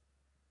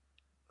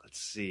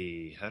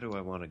see. How do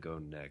I want to go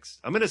next?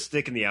 I'm going to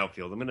stick in the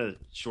outfield. I'm going to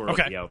shore up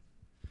the outfield,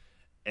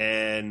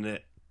 and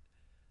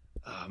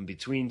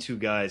between two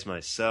guys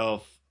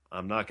myself.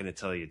 I'm not going to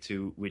tell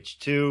you which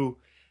two,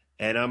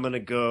 and I'm going to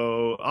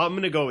go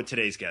with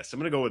today's guest.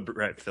 I'm going to go with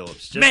Brett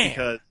Phillips, just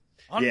because.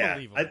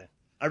 Unbelievable. Yeah,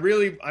 I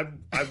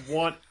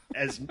want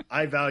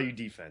I value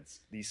defense.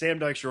 The Sam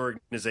Dykstra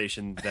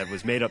organization that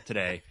was made up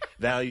today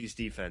values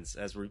defense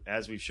as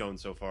we've shown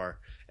so far,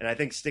 and I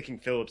think sticking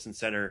Phillips in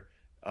center,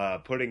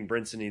 putting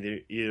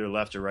Brinson either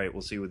left or right.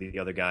 We'll see what the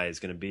other guy is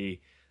going to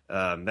be.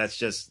 That's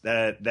just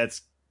that.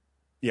 That's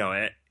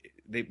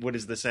what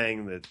is the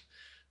saying that.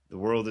 The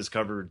world is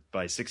covered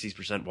by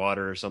 60%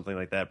 water or something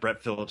like that.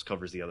 Brett Phillips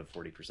covers the other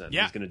 40%.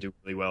 Yeah. He's going to do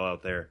really well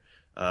out there.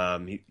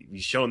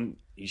 He's shown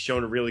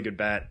a really good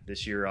bat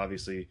this year,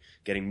 obviously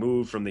getting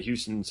moved from the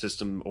Houston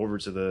system over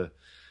to the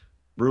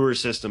Brewers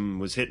system,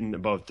 was hitting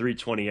above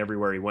 320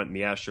 everywhere he went in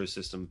the Astros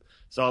system.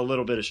 Saw a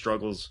little bit of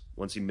struggles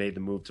once he made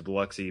the move to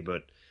Biloxi,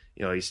 but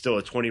he's still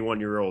a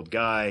 21-year-old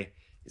guy.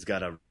 He's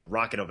got a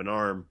rocket of an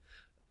arm.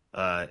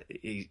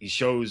 He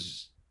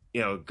shows,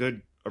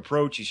 good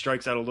approach. He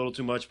strikes out a little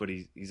too much, but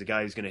he's a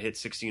guy who's going to hit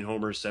 16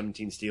 homers,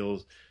 17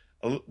 steals,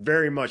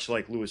 very much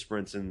like Lewis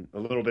Brinson, a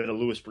little bit of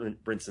Lewis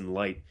Brinson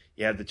light.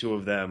 You have the two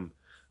of them.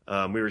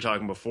 We were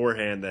talking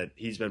beforehand that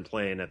he's been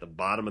playing at the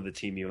bottom of the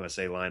Team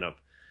USA lineup.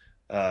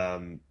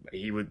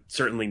 He would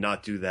certainly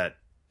not do that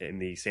in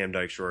the Sam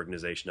Dykstra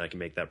organization. I can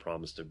make that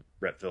promise to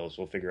Brett Phillips.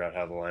 We'll figure out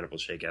how the lineup will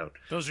shake out.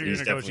 Those are your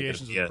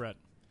negotiations with Brett.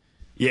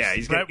 Yeah,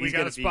 we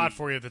got a spot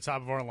for you at the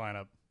top of our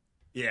lineup.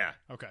 Yeah.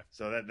 Okay.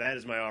 So that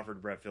is my offer to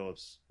Brett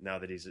Phillips now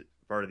that he's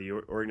part of the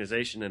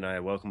organization, and I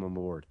welcome him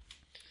aboard.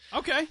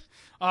 Okay.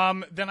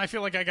 Then I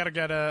feel like I got to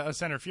get a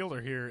center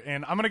fielder here,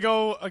 and I'm going to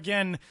go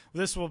again.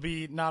 This will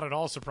be not at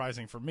all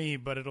surprising for me,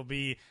 but it'll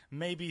be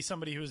maybe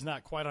somebody who's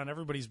not quite on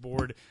everybody's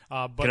board.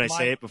 But can I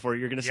say it before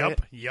you're going to say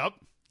it? Yep.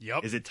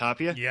 Is it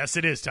Tapia? Yes,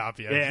 it is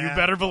Tapia. Yeah. You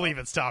better believe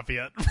it's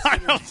Tapia.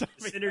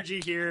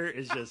 Synergy here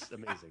is just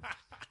amazing.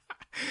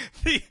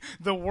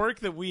 The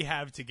work that we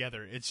have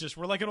together, it's just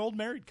we're like an old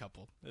married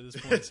couple at this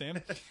point,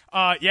 Sam.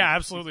 Yeah,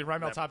 absolutely.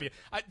 Raimel Tapia.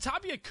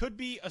 Tapia could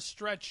be a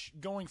stretch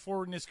going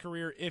forward in his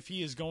career if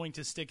he is going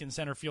to stick in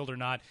center field or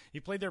not. He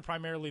played there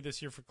primarily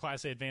this year for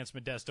Class A Advanced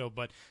Modesto,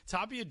 but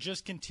Tapia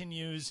just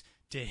continues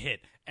to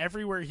hit.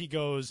 Everywhere he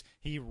goes,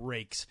 he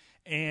rakes.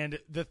 And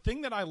the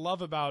thing that I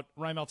love about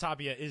Raimel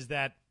Tapia is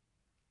that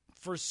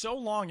for so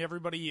long,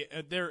 everybody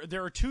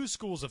there are two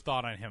schools of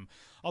thought on him.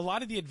 A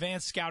lot of the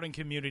advanced scouting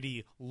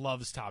community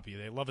loves Tapia.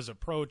 They love his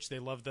approach. They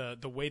love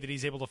the way that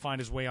he's able to find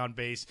his way on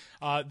base.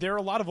 There are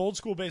a lot of old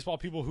school baseball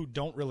people who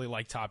don't really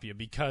like Tapia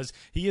because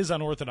he is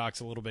unorthodox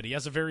a little bit. He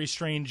has a very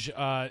strange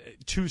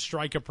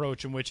two-strike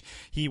approach in which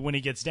when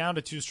he gets down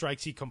to two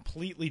strikes, he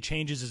completely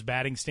changes his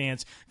batting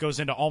stance, goes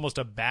into almost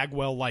a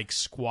Bagwell-like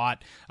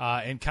squat,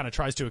 and kind of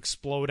tries to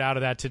explode out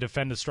of that to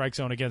defend the strike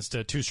zone against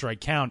a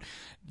two-strike count.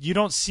 You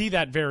don't see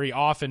that very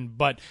often,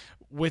 but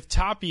with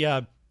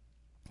Tapia,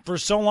 for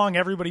so long,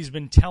 everybody's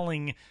been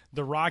telling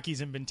the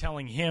Rockies and been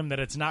telling him that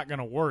it's not going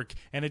to work,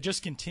 and it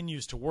just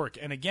continues to work.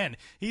 And again,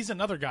 he's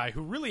another guy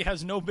who really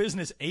has no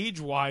business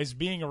age-wise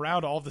being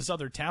around all this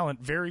other talent,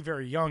 very,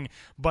 very young,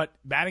 but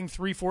batting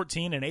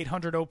 .314 and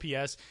 800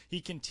 OPS,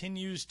 he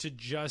continues to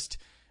just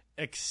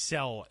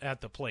excel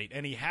at the plate.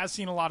 And he has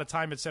seen a lot of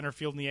time at center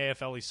field in the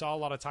AFL. He saw a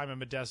lot of time in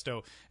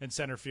Modesto in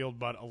center field,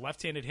 but a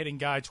left-handed hitting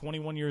guy,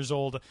 21 years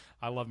old.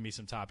 I love me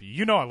some Tapia.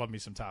 You know I love me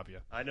some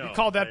Tapia. I know. You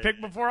called that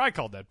pick before I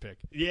called that pick.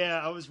 Yeah,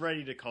 I was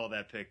ready to call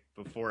that pick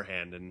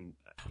beforehand, and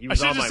he I was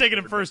should have on just my taken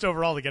him board. first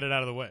overall to get it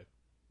out of the way.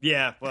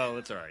 Yeah, well,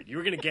 it's all right. You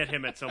were going to get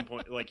him at some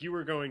point. Like, you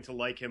were going to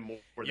like him more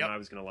than Yep. I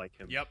was going to like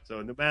him. Yep.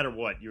 So no matter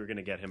what, you were going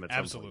to get him at some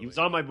Absolutely. point. He was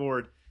on my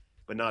board,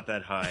 but not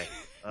that high.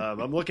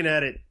 I'm looking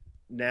at it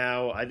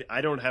now. I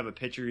don't have a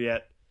pitcher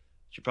yet.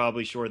 Should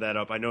probably shore that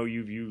up. I know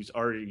you've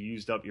already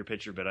used up your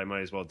pitcher, but I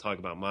might as well talk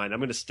about mine. I'm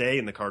going to stay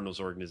in the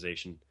Cardinals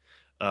organization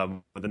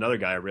with another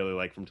guy I really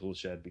like from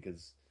Toolshed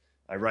because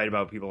I write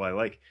about people I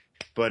like.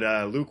 But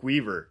Luke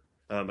Weaver,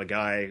 a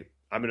guy,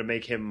 I'm going to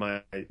make him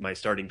my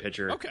starting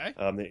pitcher. Okay.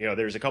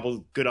 There's a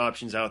couple good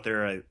options out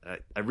there.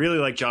 I really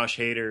like Josh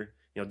Hader.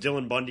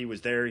 Dylan Bundy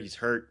was there. He's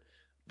hurt.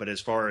 But as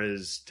far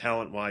as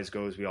talent-wise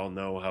goes, we all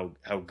know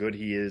how good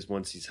he is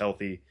once he's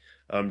healthy.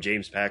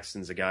 James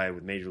Paxton's a guy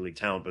with major league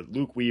talent, but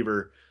Luke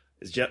Weaver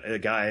is just a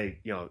guy,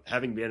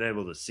 having been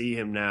able to see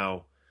him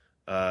now,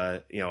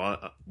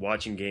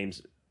 watching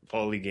games,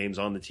 fall league games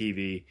on the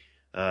TV.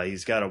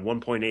 He's got a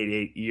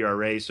 1.88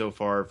 ERA so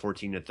far,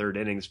 14 and a third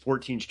innings,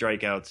 14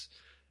 strikeouts.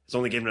 He's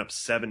only given up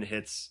 7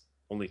 hits,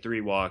 only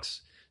 3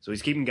 walks. So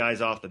he's keeping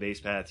guys off the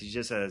base paths. He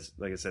just has,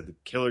 like I said, the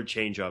killer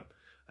changeup.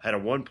 Had a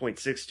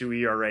 1.62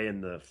 ERA in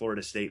the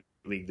Florida State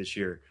League this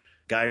year.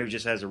 guy who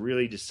just has a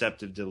really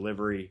deceptive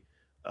delivery.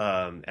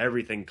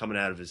 Everything coming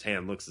out of his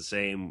hand looks the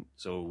same.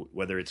 So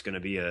whether it's going to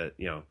be a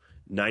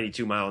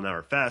 92 mile an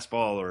hour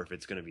fastball or if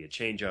it's going to be a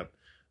changeup,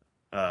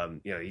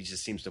 he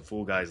just seems to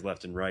fool guys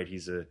left and right.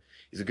 He's a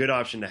good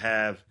option to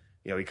have.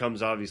 He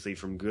comes obviously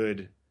from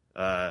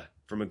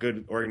a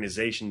good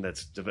organization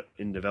that's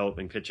in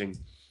developing pitching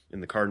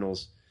in the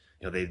Cardinals.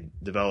 They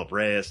develop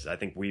Reyes. I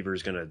think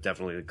Weaver's going to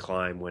definitely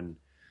climb when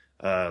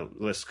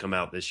lists come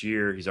out this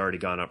year. He's already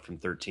gone up from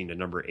 13 to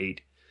number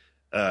 8.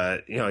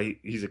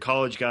 He's a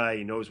college guy.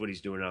 He knows what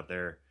he's doing out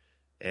there.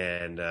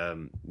 And,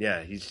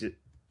 he's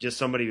just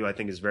somebody who I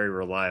think is very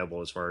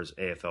reliable as far as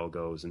AFL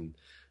goes. And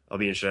I'll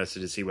be interested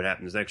to see what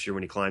happens next year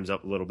when he climbs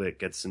up a little bit,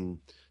 gets some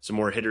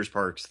more hitters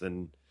parks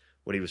than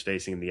what he was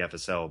facing in the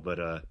FSL. But,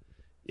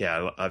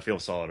 I feel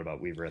solid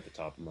about Weaver at the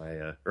top of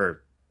my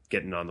or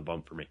getting on the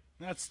bump for me.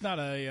 That's not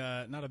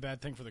a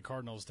bad thing for the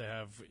Cardinals to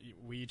have.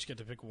 We each get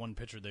to pick one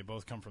pitcher. They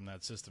both come from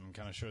that system.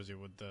 Kind of shows you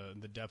with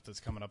the depth that's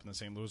coming up in the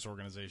St. Louis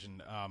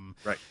organization.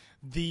 Right.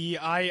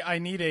 I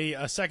need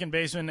a second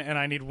baseman and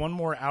I need one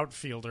more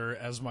outfielder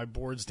as my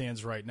board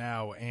stands right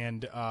now.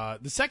 And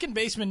the second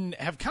basemen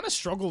have kind of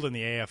struggled in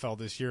the AFL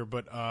this year.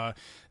 But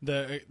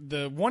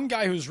the one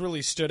guy who's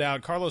really stood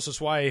out, Carlos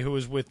Oswaye, who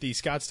was with the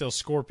Scottsdale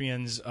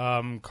Scorpions.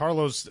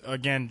 Carlos,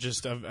 again,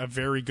 just a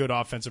very good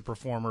offensive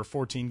performer.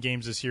 14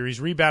 games this year.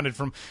 He's rebounded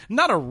from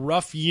not a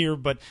rough year,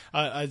 but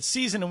a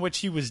season in which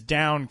he was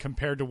down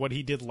compared to what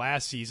he did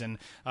last season.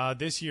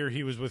 This year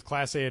he was with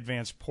Class A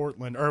Advanced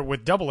Portland, or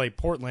with Double A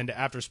Portland,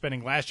 after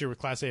spending last year with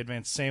Class A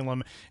Advanced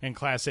Salem and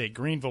Class A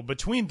Greenville.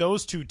 Between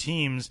those two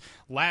teams,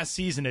 last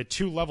season at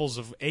 2 levels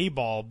of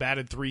A-ball,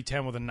 batted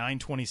 .310 with a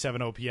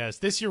 .927 OPS.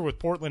 This year with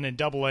Portland and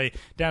Double A,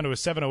 down to a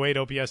 .708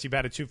 OPS, he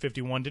batted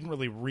 .251. Didn't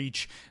really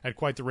reach at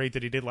quite the rate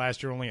that he did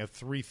last year, only a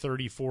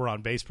 .334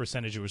 on base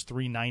percentage. It was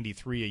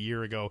 .393 a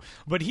year ago.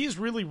 But he's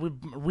really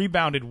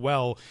rebounded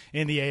well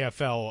in the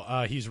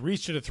AFL. He's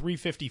reached at a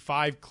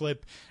 .355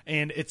 clip,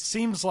 and it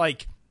seems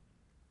like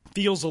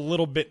feels a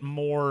little bit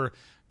more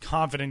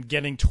confident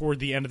getting toward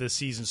the end of the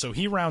season. So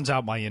he rounds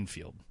out my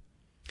infield.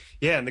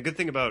 Yeah, and the good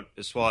thing about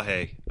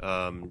Oswaje,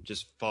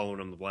 just following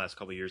him the last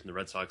couple of years in the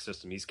Red Sox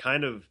system, he's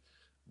kind of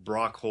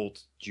Brock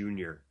Holt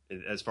Jr.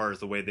 as far as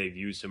the way they've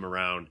used him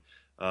around.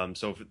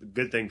 So the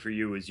good thing for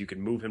you is you can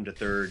move him to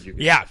third. You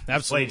can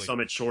absolutely. Play some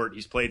at short.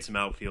 He's played some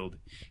outfield.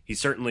 He's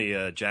certainly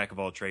a jack of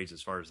all trades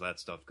as far as that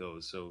stuff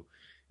goes. So,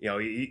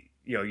 you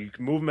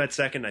can move him at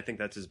second. I think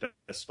that's his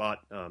best spot.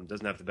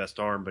 Doesn't have the best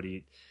arm, but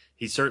he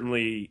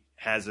certainly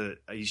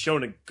he's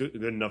shown a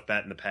good enough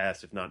bat in the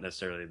past, if not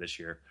necessarily this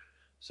year.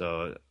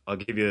 So I'll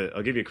give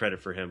you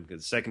credit for him,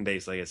 because second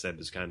base, like I said,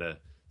 was kind of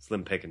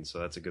slim pickings. So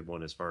that's a good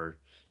one as far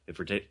if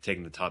we're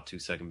taking the top 2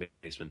 second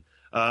basemen.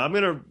 I'm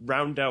going to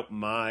round out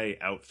my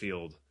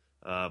outfield.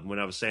 When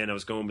I was saying I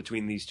was going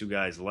between these two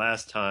guys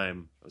last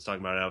time, I was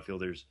talking about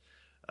outfielders.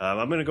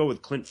 I'm going to go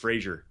with Clint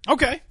Frazier.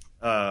 Okay.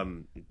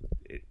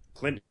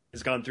 Clint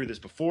has gone through this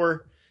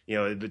before.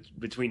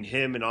 Between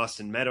him and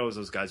Austin Meadows,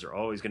 those guys are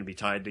always going to be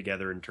tied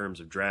together in terms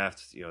of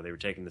drafts. They were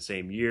taken the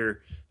same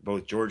year,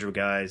 both Georgia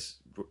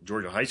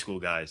high school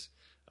guys.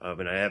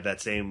 And I have that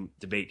same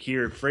debate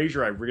here.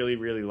 Frazier, I really,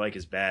 really like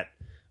his bat.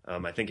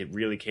 I think it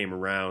really came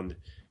around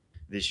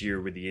this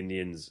year with the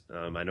Indians.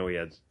 I know he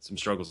had some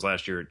struggles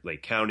last year at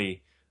Lake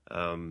County,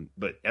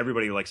 but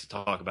everybody likes to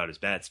talk about his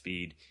bat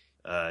speed.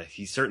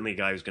 He's certainly a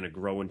guy who's going to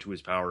grow into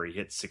his power. He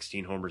hit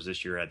 16 homers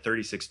this year, had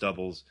 36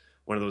 doubles.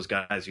 One of those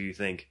guys who you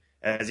think,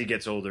 as he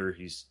gets older,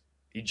 he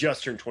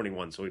just turned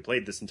 21, so he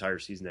played this entire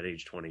season at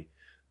age 20.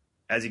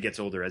 As he gets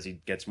older, as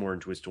he gets more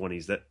into his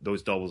 20s,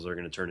 those doubles are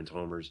going to turn into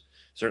homers.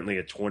 Certainly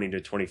a 20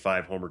 to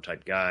 25 homer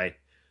type guy.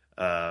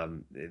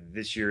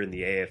 This year in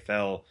the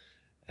AFL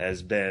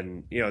has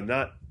been,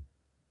 not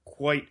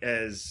quite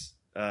as.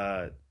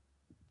 Hold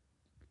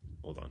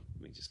on,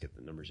 let me just get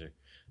the numbers here.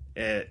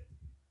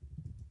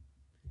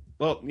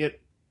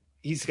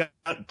 He's got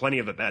plenty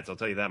of at-bats, I'll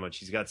tell you that much.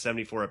 He's got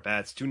 74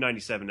 at-bats,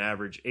 297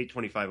 average,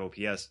 825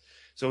 OPS.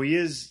 So he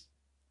is,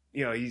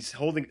 he's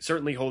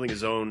certainly holding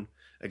his own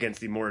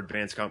against the more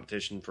advanced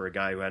competition for a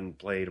guy who hadn't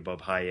played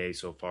above high A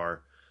so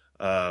far.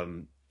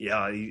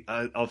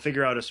 I'll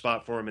figure out a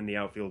spot for him in the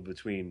outfield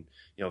between,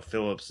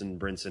 Phillips and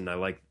Brinson. I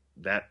like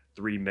that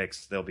 3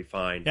 mix. They'll be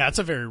fine. Yeah, it's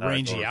a very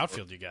rangy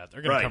outfield you got.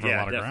 They're going to cover a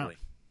lot of ground.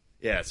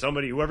 Yeah,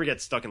 whoever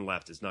gets stuck in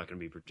left is not going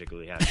to be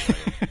particularly happy.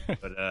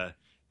 But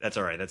that's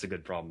all right. That's a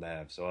good problem to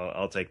have. So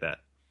I'll take that.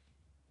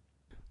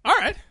 All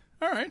right.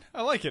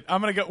 I like it. I'm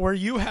going to go where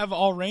you have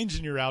all range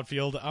in your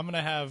outfield. I'm going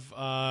to have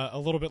a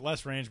little bit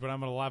less range, but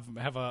I'm going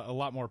to have a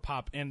lot more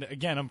pop. And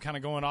again, I'm kind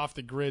of going off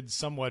the grid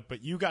somewhat,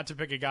 but you got to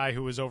pick a guy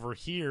who was over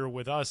here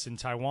with us in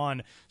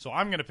Taiwan. So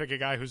I'm going to pick a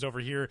guy who's over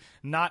here,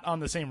 not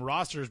on the same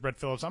roster as Brett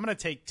Phillips. I'm going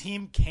to take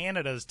Team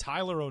Canada's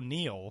Tyler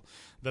O'Neill,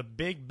 the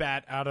big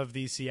bat out of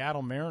the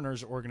Seattle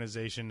Mariners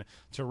organization,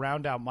 to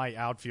round out my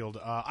outfield.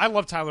 I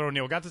love Tyler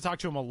O'Neill. Got to talk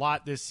to him a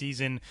lot this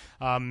season.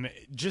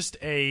 Just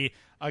a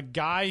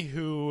guy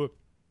who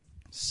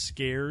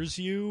scares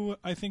you,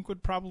 I think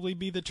would probably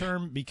be the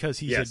term, because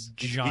he's a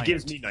giant. He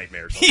gives me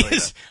nightmares. He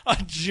is a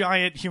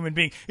giant human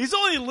being. He's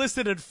only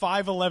listed at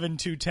 5'11",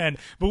 210,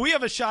 but we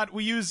have a shot.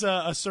 We use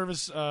a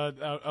service,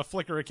 a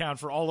Flickr account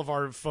for all of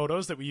our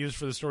photos that we use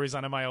for the stories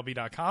on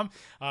MILB.com,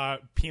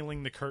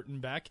 peeling the curtain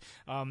back.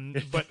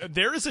 But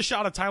there is a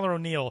shot of Tyler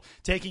O'Neill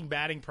taking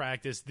batting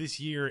practice this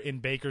year in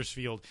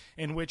Bakersfield,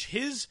 in which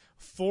his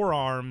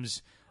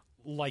forearms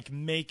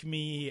make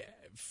me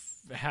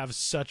have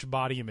such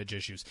body image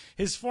issues.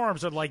 His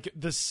forearms are like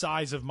the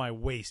size of my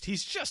waist.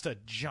 He's just a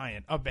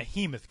giant, a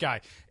behemoth guy.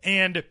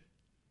 And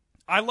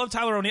I love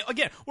Tyler O'Neill.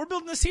 Again, we're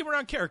building this team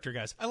around character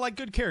guys. I like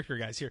good character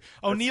guys here.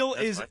 O'Neill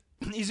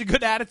he's a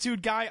good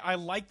attitude guy. I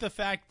like the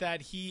fact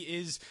that he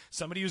is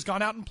somebody who's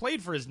gone out and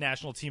played for his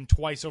national team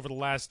twice over the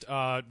last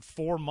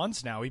 4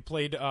 months now. He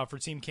played for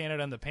Team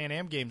Canada in the Pan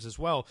Am Games as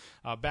well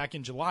back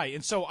in July.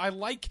 And so I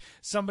like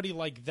somebody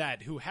like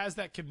that who has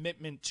that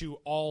commitment to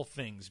all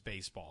things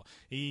baseball.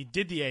 He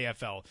did the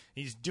AFL.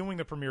 He's doing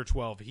the Premier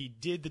 12. He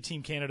did the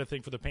Team Canada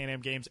thing for the Pan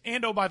Am Games.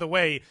 And, oh, by the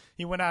way,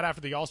 he went out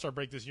after the All-Star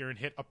break this year and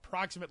hit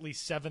approximately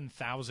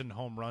 7,000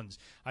 home runs,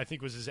 I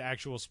think was his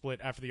actual split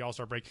after the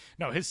All-Star break.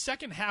 No, his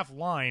second half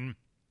line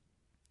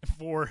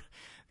for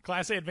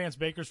Class A Advanced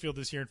Bakersfield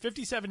this year in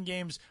 57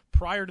 games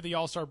prior to the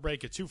All-Star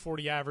break, a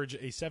 240 average,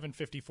 a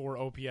 754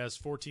 OPS,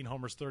 14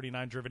 homers,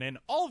 39 driven in,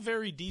 all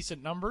very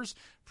decent numbers,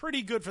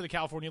 pretty good for the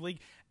California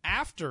League.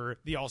 After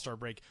the All-Star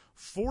break,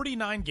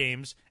 49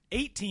 games,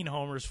 18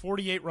 homers,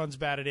 48 runs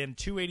batted in,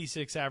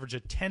 286 average, a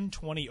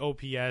 1020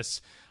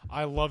 OPS.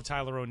 I love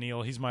Tyler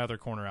O'Neill. He's my other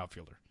corner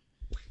outfielder.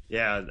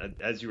 Yeah,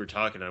 as you were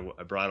talking,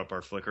 I brought up our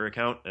Flickr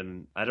account,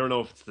 and I don't know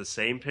if it's the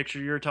same picture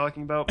you're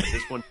talking about, but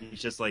this one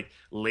he's just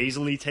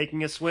lazily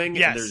taking a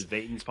swing, and there's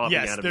veins popping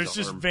out of his arm. Yes, there's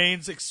just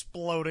veins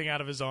exploding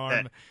out of his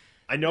arm.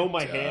 I know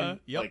my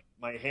hand,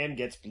 my hand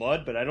gets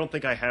blood, but I don't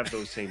think I have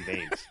those same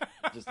veins.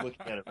 Just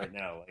looking at it right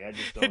now, I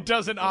just don't. It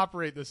doesn't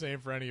operate the same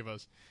for any of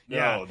us.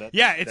 No,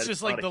 it's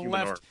just like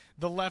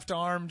the left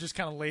arm just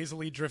kind of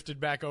lazily drifted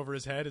back over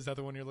his head. Is that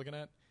the one you're looking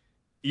at?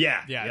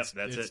 Yeah, it's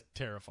it.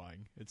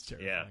 Terrifying. It's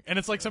terrifying. Yeah. And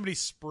it's like somebody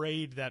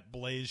sprayed that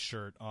Blaze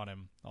shirt on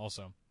him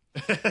also.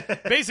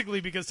 Basically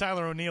because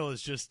Tyler O'Neill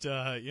is just,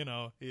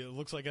 he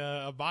looks like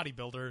a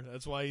bodybuilder.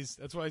 That's why he's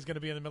going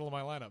to be in the middle of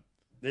my lineup.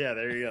 Yeah,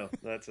 there you go.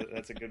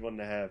 That's a good one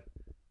to have.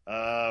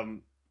 All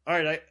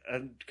right,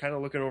 I'm kind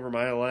of looking over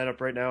my lineup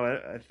right now.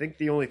 I think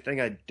the only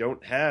thing I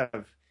don't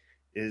have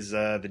is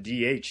the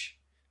DH.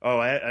 Oh,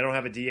 I don't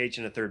have a DH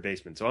and a third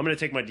baseman. So I'm going to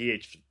take my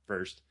DH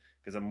first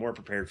because I'm more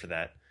prepared for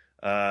that.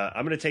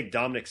 I'm going to take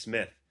Dominic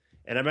Smith,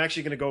 and I'm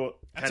actually going to go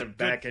kind of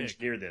back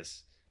engineer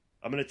this.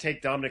 I'm going to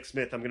take Dominic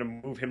Smith. I'm going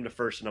to move him to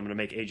first, and I'm going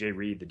to make AJ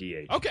Reed the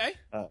DH. Okay.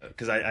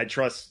 Because I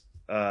trust,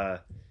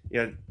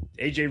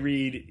 AJ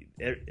Reed.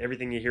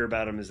 Everything you hear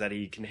about him is that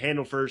he can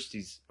handle first.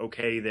 He's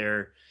okay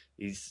there.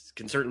 He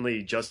can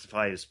certainly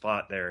justify his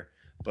spot there.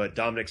 But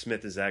Dominic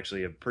Smith is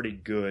actually a pretty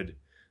good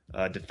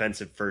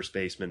defensive first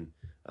baseman.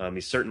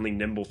 He's certainly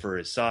nimble for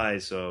his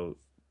size, so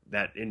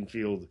that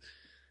infield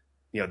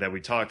that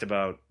we talked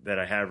about that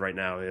I have right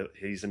now,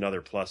 he's another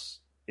plus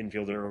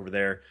infielder over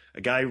there. A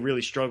guy who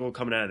really struggled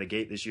coming out of the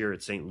gate this year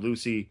at St.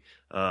 Lucie.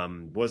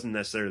 Wasn't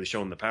necessarily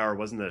showing the power,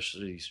 wasn't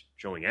necessarily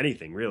showing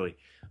anything really,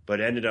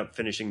 but ended up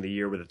finishing the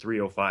year with a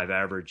 305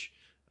 average.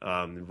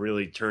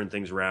 Really turned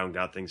things around,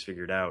 got things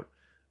figured out.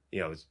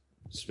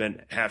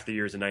 Spent half the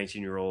year as a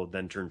 19-year-old,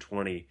 then turned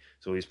 20.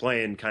 So he's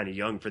playing kind of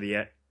young for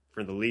the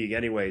league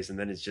anyways, and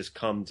then it's just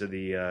come to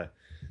the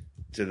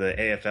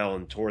AFL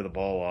and tore the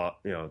ball off,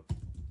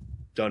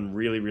 done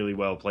really, really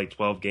well, played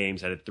 12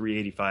 games, had a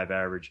 385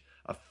 average,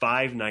 a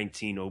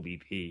 519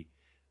 OBP.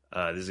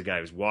 This is a guy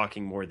who's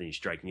walking more than he's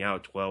striking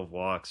out, 12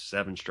 walks,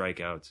 7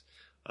 strikeouts,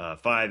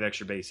 5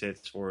 extra base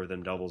hits, 4 of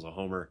them doubles, a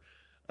homer.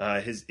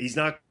 He's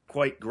not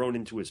quite grown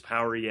into his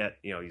power yet.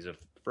 He's a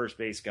first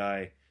base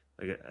guy.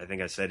 I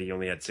think I said he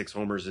only had 6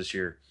 homers this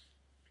year.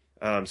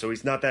 So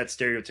he's not that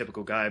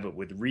stereotypical guy, but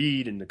with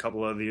Reed and a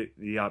couple of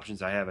the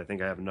options I have, I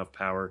think I have enough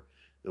power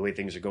the way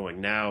things are going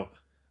now.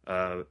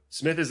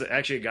 Smith is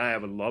actually a guy I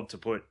would love to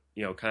put,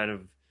 kind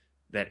of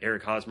that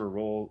Eric Hosmer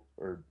role,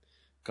 or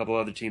a couple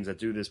other teams that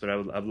do this, but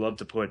I'd love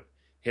to put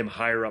him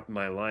higher up in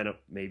my lineup,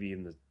 maybe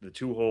in the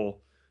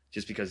 2-hole,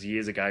 just because he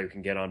is a guy who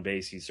can get on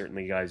base. He's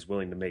certainly a guy who's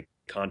willing to make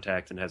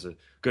contact and has a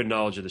good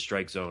knowledge of the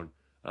strike zone.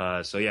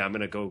 So yeah, I'm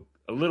going to go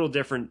a little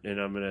different, and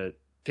I'm going to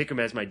pick him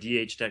as my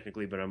DH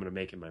technically, but I'm going to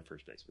make him my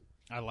first baseman.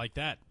 I like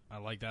that.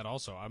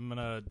 Also. I'm going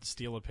to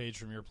steal a page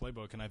from your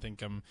playbook, and I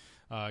think I'm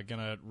going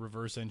to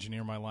reverse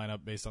engineer my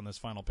lineup based on this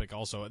final pick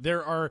also.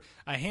 There are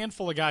a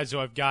handful of guys who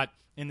I've got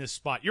in this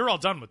spot. You're all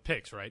done with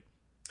picks, right?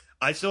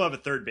 I still have a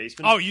third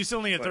baseman. Oh, you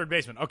still need a third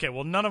baseman. Okay,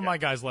 well, none of my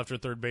guys left are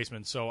third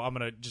baseman, so I'm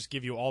going to just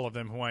give you all of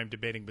them who I'm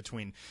debating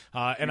between.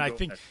 And I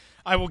think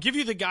I will give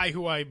you the guy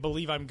who I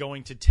believe I'm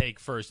going to take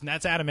first, and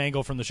that's Adam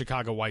Engel from the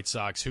Chicago White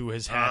Sox, who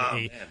has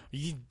had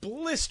a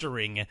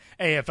blistering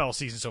AFL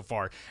season so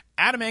far.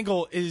 Adam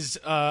Engel is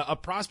a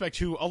prospect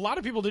who a lot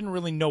of people didn't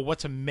really know what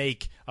to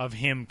make of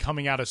him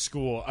coming out of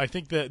school. I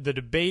think the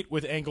debate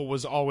with Engel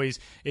was always,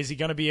 is he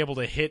going to be able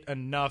to hit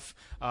enough?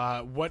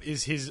 What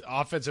is his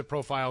offensive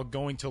profile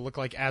going to look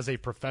like as a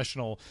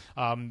professional?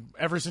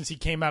 Ever since he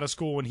came out of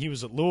school when he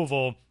was at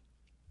Louisville,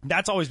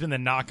 that's always been the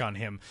knock on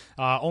him.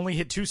 Only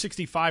hit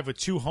 .265 with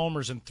 2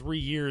 homers in 3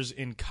 years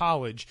in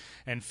college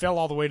and fell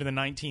all the way to the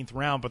 19th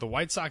round, but the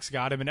White Sox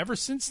got him, and ever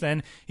since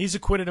then, he's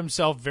acquitted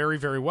himself very,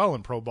 very well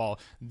in pro ball.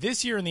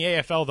 This year in the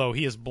AFL, though,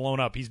 he has blown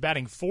up. He's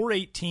batting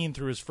 .418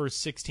 through his first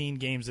 16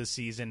 games this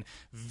season.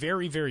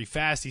 Very, very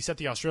fast. He set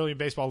the Australian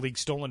Baseball League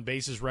stolen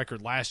bases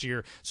record last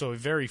year, so a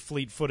very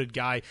fleet-footed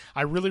guy.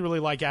 I really, really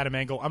like Adam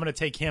Engel. I'm going to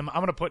take him. I'm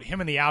going to put him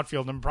in the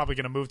outfield, and I'm probably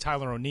going to move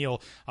Tyler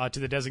O'Neill to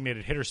the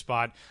designated hitter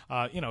spot.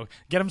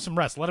 Get him some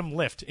rest. Let him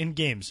lift in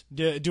games.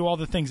 Do all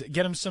the things.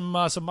 Get him some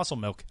muscle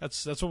milk.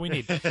 That's what we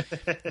need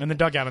in the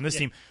dugout on this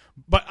team.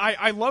 But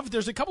I love.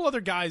 There's a couple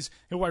other guys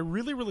who I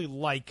really, really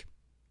like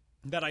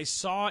that I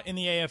saw in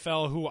the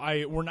AFL who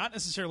were not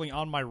necessarily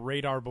on my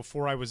radar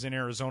before I was in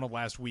Arizona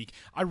last week.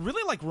 I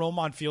really like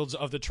Roman Fields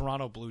of the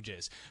Toronto Blue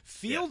Jays.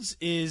 Fields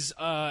has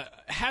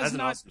an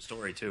awesome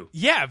story too.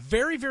 Yeah,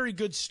 very, very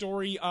good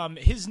story.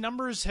 His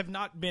numbers have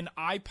not been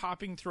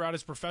eye-popping throughout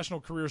his professional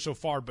career so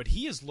far, but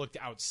he has looked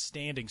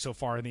outstanding so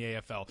far in the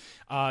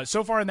AFL.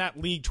 So far in that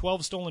league,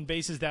 12 stolen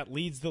bases, that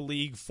leads the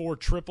league. 4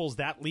 triples,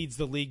 that leads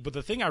the league. But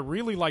the thing I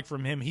really like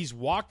from him, he's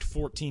walked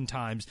 14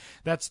 times.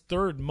 That's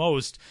third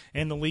most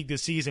in the league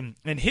this season,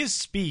 and his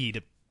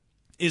speed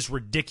is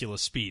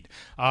ridiculous speed.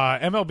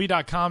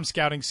 MLB.com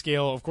scouting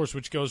scale, of course,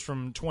 which goes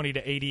from 20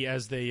 to 80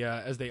 as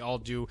they all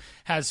do,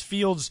 has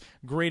Fields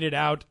graded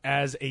out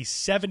as a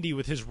 70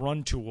 with his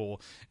run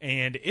tool,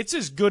 and it's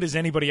as good as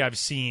anybody I've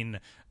seen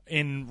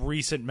in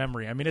recent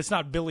memory. I mean, it's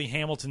not Billy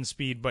Hamilton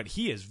speed, but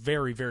he is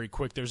very, very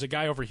quick. There's a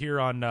guy over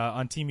here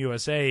on Team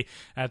USA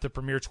at the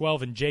Premier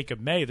 12, and Jacob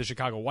May, the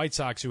Chicago White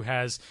Sox, who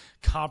has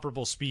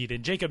comparable speed.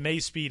 And Jacob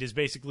May's speed is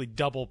basically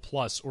double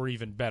plus or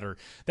even better.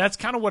 That's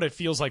kind of what it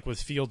feels like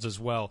with Fields as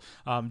well.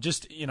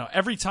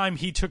 Every time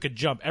he took a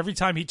jump, every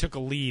time he took a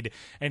lead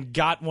and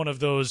got one of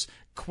those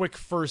quick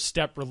first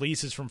step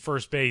releases from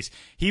first base,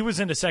 he was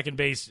into second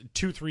base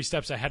 2-3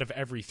 steps ahead of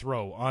every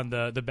throw on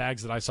the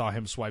bags that I saw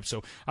him swipe.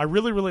 So I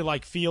really, really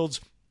like Fields.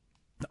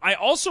 I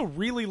also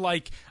really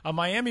like a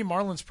Miami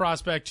Marlins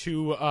prospect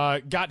who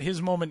got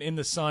his moment in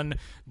the sun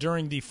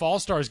during the Fall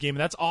Stars game,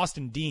 and that's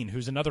Austin Dean,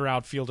 who's another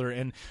outfielder.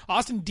 And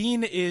Austin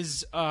Dean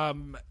is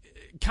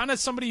kind of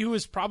somebody who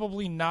is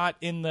probably not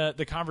in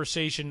the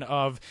conversation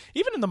of,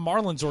 even in the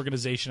Marlins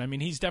organization. I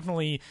mean, he's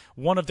definitely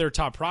one of their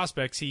top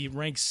prospects. He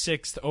ranks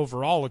 6th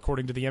overall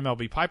according to the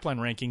MLB Pipeline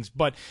rankings.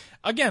 But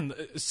again,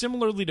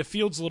 similarly to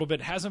Fields a little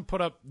bit, hasn't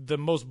put up the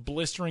most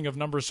blistering of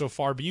numbers so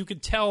far, but you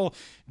could tell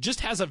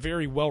just has a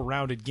very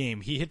well-rounded game.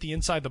 He hit the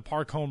inside the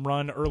park home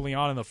run early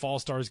on in the Fall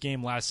Stars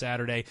game last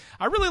Saturday.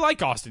 I really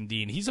like Austin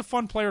Dean. He's a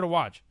fun player to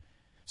watch.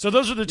 So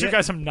those are the two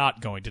guys I'm not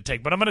going to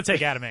take, but I'm going to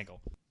take Adam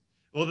Engel.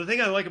 Well, the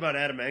thing I like about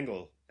Adam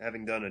Engel,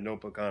 having done a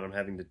notebook on him,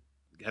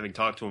 having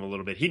talked to him a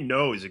little bit, he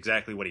knows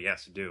exactly what he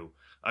has to do.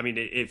 I mean,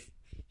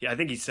 I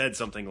think he said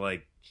something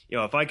like,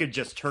 if I could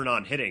just turn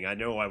on hitting, I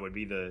know I would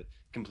be the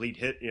complete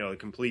the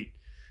complete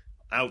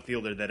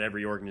outfielder that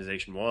every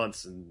organization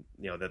wants, and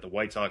that the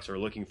White Sox are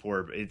looking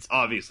for. It's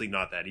obviously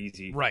not that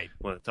easy. Right.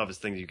 One of the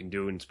toughest things you can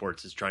do in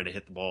sports is trying to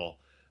hit the ball.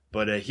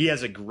 But he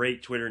has a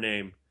great Twitter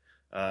name,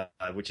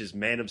 which is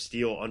Man of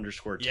Steel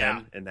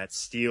 _10, and that's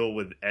Steel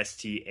with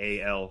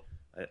STAL.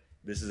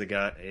 This is a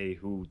guy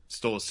who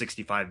stole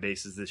 65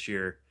 bases this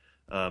year.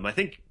 I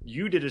think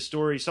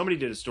somebody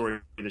did a story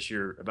this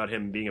year about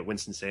him being at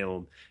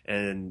Winston-Salem,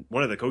 and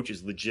one of the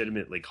coaches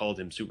legitimately called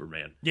him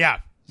Superman. Yeah.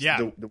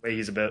 The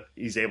way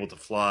he's able to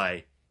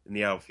fly in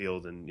the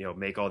outfield and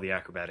make all the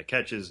acrobatic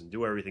catches and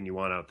do everything you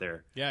want out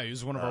there. Yeah, he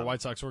was one of our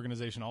White Sox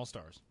organization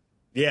all-stars.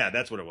 Yeah,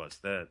 that's what it was.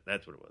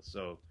 That's what it was.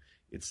 So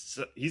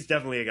he's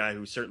definitely a guy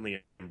who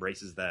certainly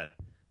embraces that,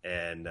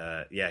 and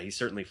he's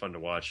certainly fun to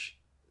watch.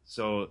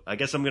 So I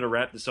guess I'm going to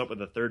wrap this up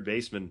with a third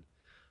baseman.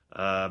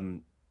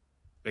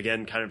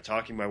 Again, kind of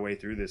talking my way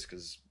through this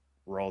because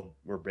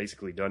we're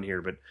basically done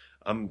here. But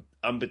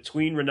I'm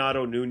between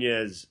Renato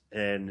Nunez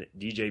and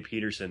DJ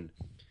Peterson,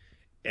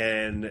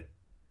 and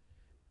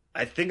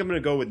I think I'm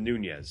going to go with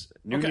Nunez.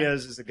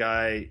 Nunez is a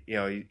guy,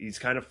 he's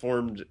kind of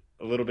formed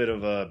a little bit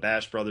of a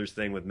Bash Brothers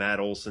thing with Matt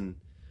Olson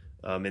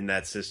in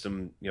that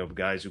system.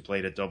 Guys who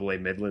played at Double-A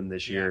Midland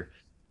this year.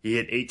 He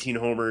hit 18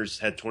 homers,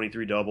 had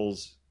 23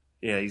 doubles.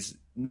 He's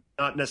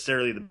not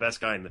necessarily the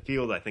best guy in the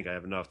field. I think I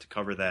have enough to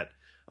cover that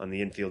on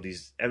the infield.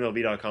 He's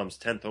MLB.com's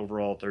 10th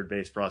overall third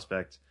base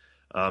prospect.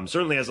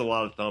 Certainly has a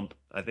lot of thump.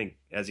 I think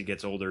as he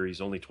gets older,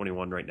 he's only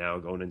 21 right now,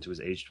 going into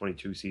his age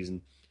 22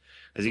 season.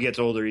 As he gets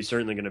older, he's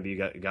certainly going to be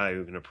a guy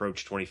who can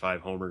approach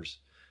 25 homers.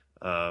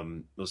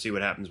 We'll see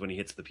what happens when he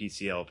hits the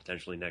PCL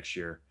potentially next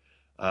year.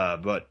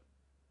 But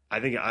I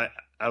think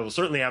I will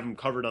certainly have him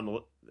covered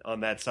on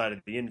that side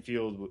of the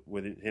infield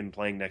with him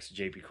playing next to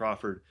J.P.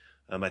 Crawford.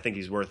 I think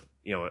he's worth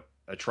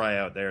a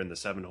tryout there in the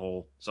 7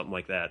 hole, something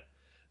like that.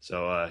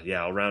 So,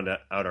 yeah, I'll round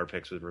out our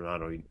picks with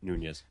Renato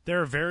Nunez.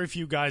 There are very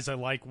few guys I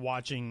like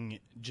watching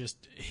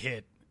just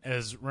hit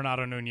as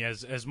Renato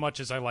Nunez, as much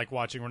as I like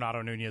watching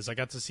Renato Nunez. I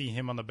got to see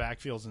him on the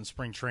backfields in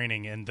spring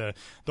training, and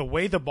the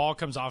way the ball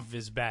comes off of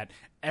his bat,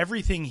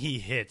 everything he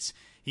hits,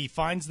 he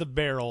finds the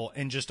barrel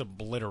and just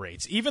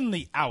obliterates. Even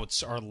the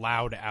outs are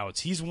loud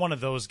outs. He's one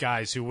of those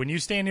guys who, when you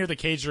stand near the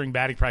cage during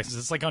batting practice,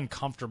 it's like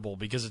uncomfortable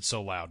because it's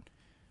so loud.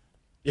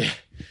 Yeah.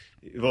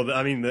 Well,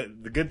 I mean,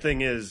 the good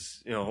thing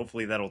is,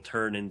 hopefully that'll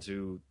turn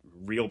into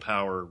real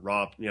power,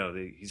 raw.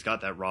 He's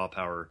got that raw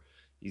power.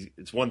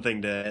 It's one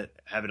thing to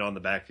have it on the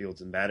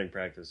backfields in batting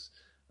practice.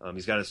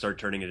 He's got to start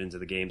turning it into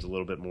the games a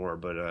little bit more.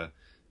 But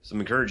some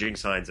encouraging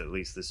signs, at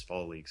least this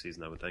fall league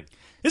season, I would think.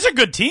 These are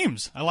good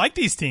teams. I like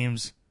these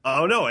teams.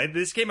 Oh, no,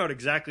 this came out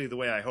exactly the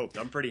way I hoped.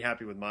 I'm pretty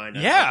happy with mine.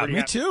 Yeah,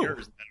 me too. I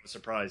was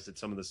surprised at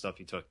some of the stuff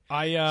he took.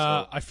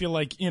 I feel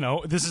like,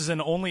 this is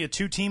only a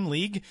 2-team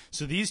league,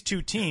 so these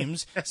two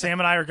teams, Sam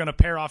and I are going to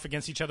pair off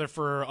against each other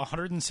for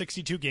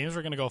 162 games.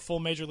 We're going to go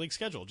full Major League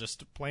schedule,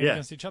 just playing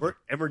against each other.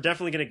 We're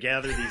definitely going to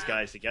gather these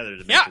guys together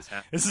to make this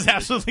happen. This is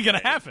absolutely going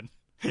to happen.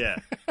 Yeah.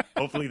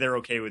 Hopefully they're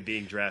okay with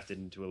being drafted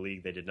into a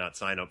league they did not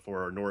sign up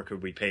for, nor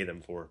could we pay them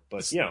for.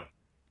 But,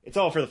 it's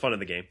all for the fun of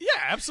the game.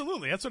 Yeah,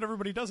 absolutely. That's what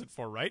everybody does it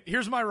for, right?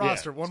 Here's my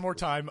roster one more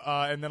time,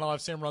 and then I'll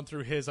have Sam run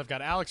through his. I've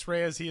got Alex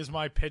Reyes. He is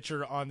my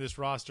pitcher on this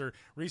roster.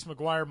 Reese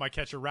McGuire, my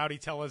catcher. Rowdy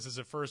Tellez is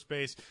at first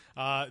base.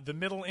 The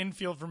middle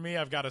infield for me,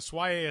 I've got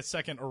Aswaye at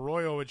second,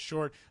 Arroyo at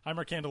short.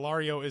 Heimer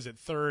Candelario is at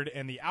third,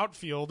 and the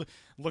outfield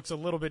looks a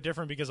little bit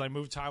different because I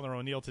moved Tyler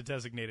O'Neill to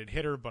designated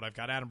hitter, but I've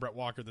got Adam Brett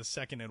Walker the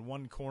second in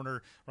one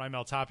corner,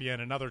 Raimel Tapia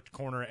in another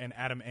corner, and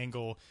Adam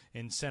Engel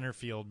in center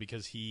field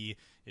because he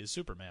is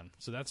Superman.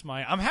 So that's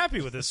I'm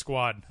happy with this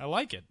squad. I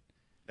like it.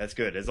 That's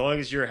good. As long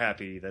as you're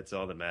happy, that's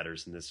all that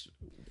matters in this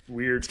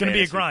weird. It's going to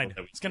be a grind.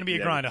 It's going to be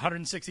a grind.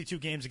 162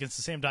 games against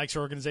the Sam Dykstra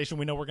organization.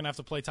 We know we're going to have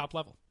to play top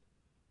level.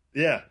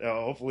 Yeah,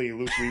 hopefully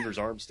Luke Weaver's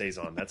arm stays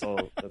on. That's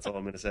all. That's all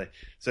I'm going to say.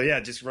 So yeah,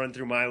 just run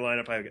through my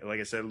lineup. Like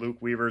I said, Luke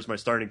Weaver is my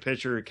starting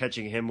pitcher.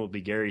 Catching him will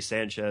be Gary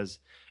Sanchez.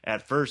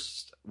 At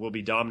first will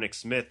be Dominic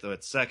Smith.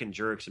 At second,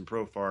 Jurickson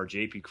Profar.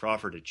 J.P.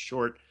 Crawford at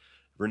short.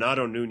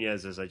 Renato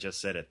Nunez, as I just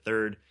said, at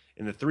third.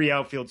 In the three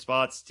outfield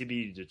spots to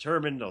be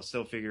determined. I'll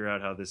still figure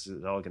out how this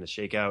is all going to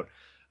shake out.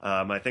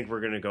 I think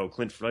we're going to go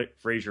Clint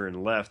Frazier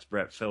in left,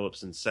 Brett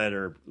Phillips in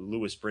center,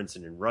 Lewis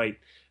Brinson in right.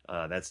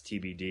 That's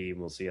TBD, and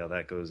we'll see how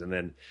that goes. And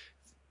then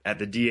at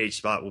the DH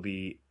spot will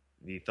be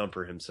the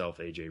thumper himself,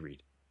 AJ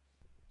Reed.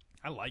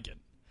 I like it.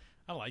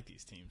 I like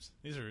these teams.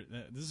 This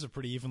is a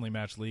pretty evenly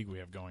matched league we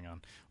have going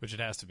on, which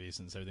it has to be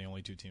since they're the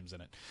only two teams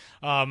in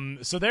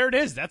it. So there it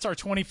is. That's our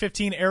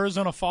 2015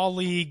 Arizona Fall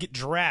League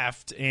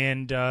draft,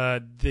 and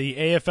the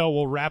AFL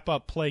will wrap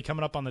up play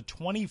coming up on the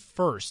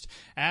 21st.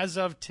 As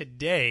of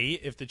today,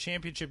 if the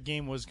championship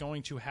game was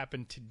going to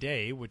happen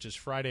today, which is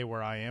Friday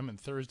where I am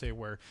and Thursday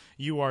where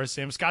you are,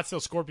 Sam,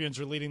 Scottsdale Scorpions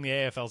are leading the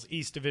AFL's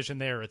East Division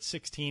there at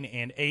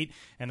 16-8,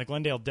 and the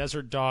Glendale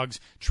Desert Dogs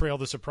trail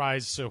the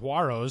Surprise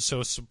Saguaros.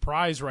 So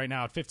Surprise right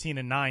now at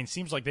 15-9.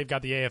 Seems like they've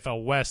got the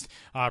AFL West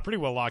pretty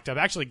well locked up.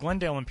 Actually,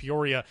 Glendale and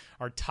Peoria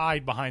are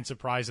tied behind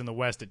Surprise in the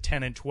West at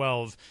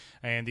 10-12,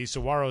 and the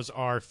Saguaros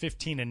are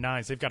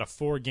 15-9. So they've got a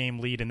 4-game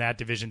lead in that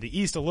division. The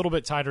East a little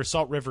bit tighter.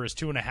 Salt River is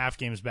 2.5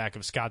 games back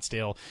of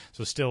Scottsdale,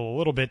 so still a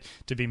little bit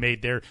to be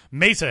made there.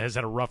 Mesa has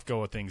had a rough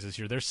go of things this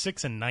year. They're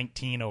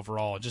 6-19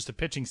 overall. Just a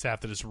pitching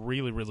staff that has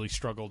really, really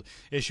struggled.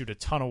 Issued a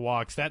ton of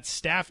walks. That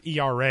staff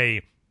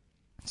ERA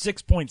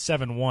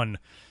 6.71.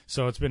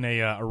 So it's been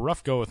a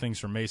rough go of things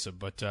for Mesa.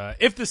 But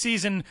if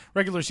the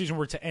regular season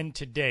were to end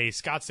today,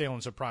 Scottsdale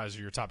and Surprise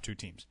are your top two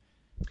teams.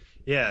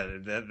 Yeah,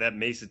 that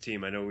Mesa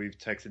team, I know we've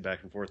texted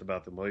back and forth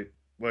about them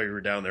while you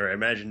were down there. I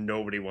imagine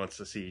nobody wants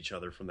to see each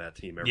other from that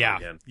team ever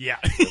again. Yeah,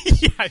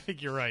 yeah, I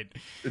think you're right.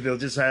 They'll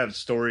just have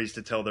stories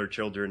to tell their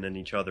children and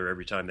each other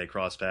every time they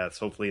cross paths,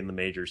 hopefully in the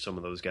majors, some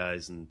of those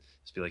guys, and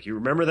just be like, you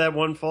remember that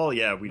one fall?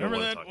 Yeah, we don't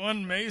want to talk. Remember that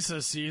one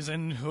Mesa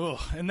season? Ugh.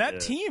 And that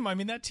team,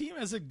 that team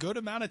has a good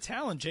amount of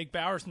talent. Jake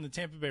Bowers from the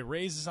Tampa Bay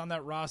Rays is on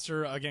that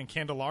roster. Again,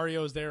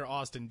 Candelario is there.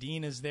 Austin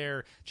Dean is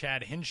there.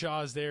 Chad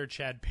Hinshaw is there.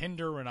 Chad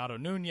Pinder, Renato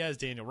Nunez,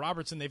 Daniel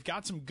Robertson. They've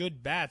got some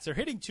good bats. They're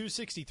hitting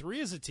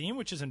 .263 as a team,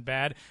 which isn't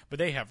bad, but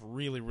they have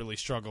really, really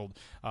struggled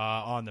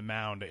on the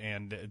mound.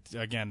 And,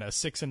 again, a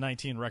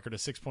 6-19 record, a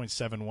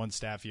 6.71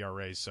 staff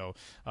ERA. So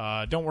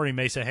don't worry,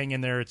 Mesa. Hang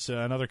in there. It's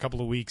another couple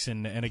of weeks,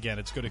 and again,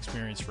 it's good experience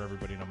for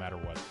everybody no matter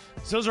what.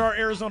 So those are our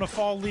Arizona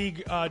Fall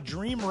League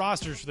dream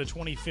rosters for the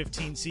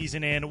 2015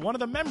 season, and one of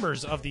the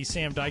members of the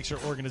Sam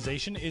Dykstra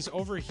organization is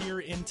over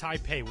here in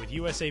Taipei with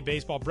USA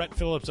Baseball. Brett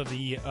Phillips of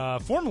the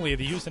formerly of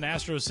the Houston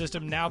Astros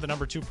system, now the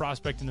number 2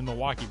 prospect in the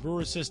Milwaukee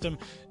Brewers system,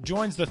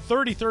 joins the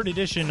 33rd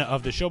edition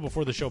of the Show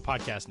Before the Show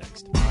podcast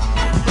next.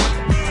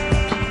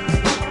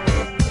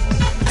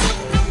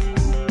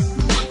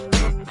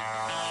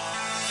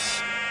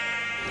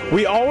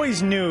 We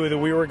always knew that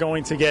we were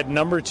going to get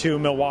number 2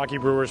 Milwaukee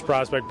Brewers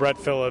prospect Brett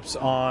Phillips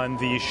on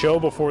the show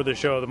before the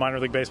show, the Minor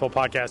League Baseball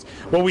podcast.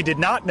 What we did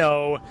not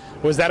know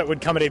was that it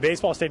would come at a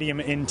baseball stadium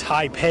in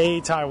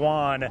Taipei,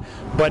 Taiwan.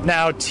 But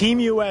now Team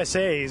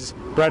USA's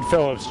Brett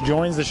Phillips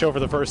joins the show for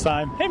the first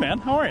time. Hey, man,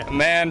 how are you?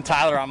 Man,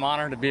 Tyler, I'm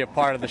honored to be a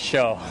part of the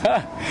show.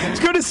 It's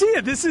good to see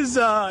you. This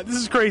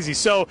is crazy.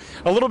 So,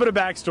 a little bit of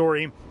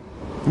backstory.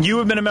 You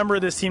have been a member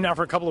of this team now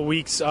for a couple of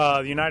weeks.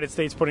 The United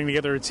States putting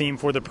together a team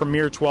for the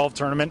Premier 12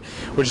 tournament,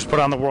 which is put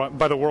on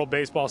by the World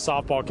Baseball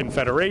Softball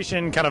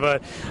Confederation. Kind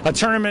of a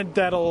tournament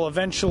that'll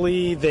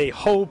eventually, they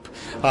hope,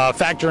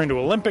 factor into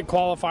Olympic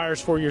qualifiers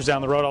 4 years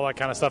down the road, all that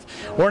kind of stuff.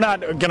 We're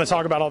not going to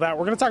talk about all that.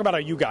 We're going to talk about how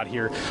you got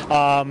here.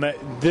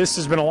 This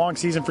has been a long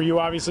season for you,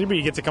 obviously, but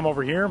you get to come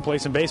over here and play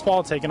some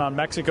baseball, taking on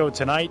Mexico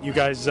tonight. You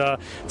guys,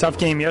 tough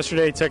game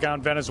yesterday, took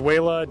on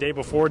Venezuela, day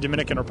before,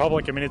 Dominican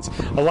Republic. I mean, it's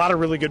a lot of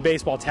really good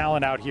baseball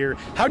talent out here.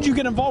 How'd you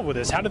get involved with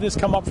this? How did this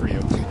come up for you?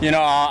 You know,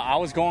 I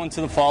was going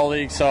to the Fall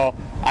League, so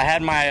I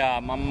had my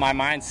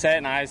mind set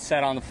and eyes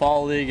set on the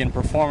Fall League and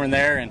performing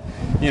there. And,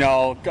 you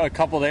know, a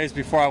couple of days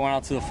before I went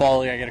out to the Fall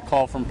League, I get a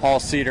call from Paul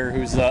Cedar,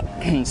 who's the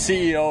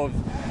CEO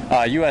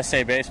of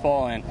USA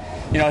Baseball. And,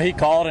 you know, he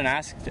called and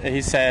asked,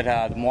 he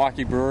said the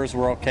Milwaukee Brewers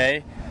were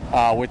okay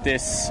with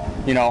this,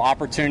 you know,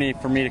 opportunity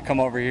for me to come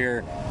over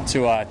here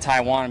to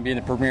Taiwan and be in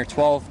the Premier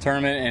 12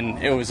 tournament.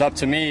 And it was up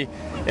to me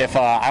if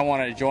I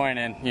wanted to join,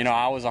 and you know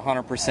I was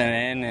 100%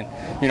 in,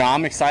 and you know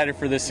I'm excited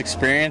for this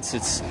experience.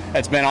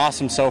 It's been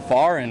awesome so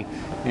far, and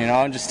you know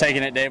I'm just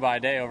taking it day by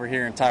day over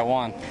here in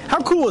Taiwan. How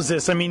cool is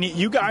this? I mean,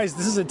 you guys,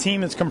 this is a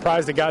team that's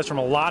comprised of guys from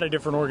a lot of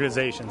different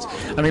organizations.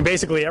 I mean,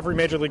 basically every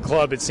major league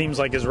club, it seems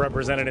like, is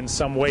represented in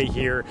some way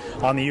here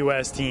on the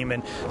U.S. team.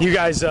 And you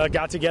guys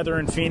got together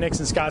in Phoenix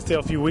and Scottsdale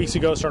a few weeks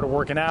ago, started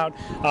working out,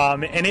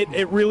 and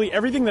it really,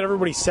 everything that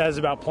everybody says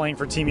about playing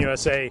for Team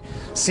USA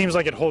seems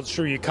like it holds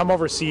true. You come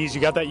overseas,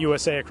 you got that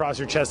USA across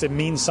your chest, it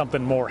means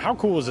something more. How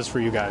cool is this for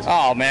you guys?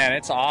 Oh man,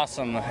 it's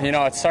awesome. You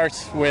know, it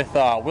starts with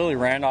Willie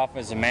Randolph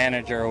as a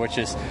manager, which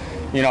is,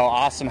 you know,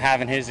 awesome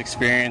having his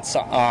experience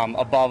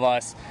above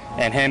us,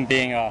 and him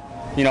being a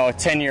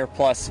 10-year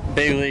plus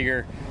big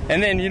leaguer.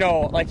 And then, you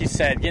know, like you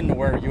said, getting to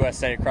wear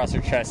USA across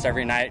your chest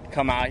every night,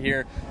 come out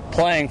here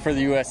playing for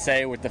the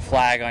USA with the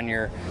flag on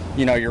your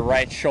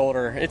right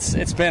shoulder.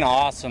 It's been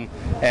awesome,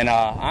 and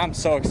I'm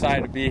so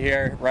excited to be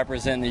here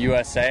representing the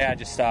USA. I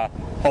just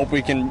hope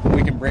we can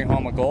bring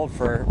home a gold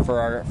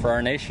for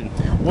our nation.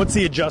 What's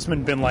the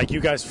adjustment been like? You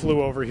guys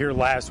flew over here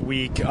last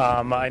week.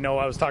 I know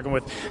I was talking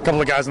with a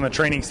couple of guys on the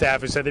training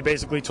staff who said they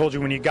basically told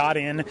you when you got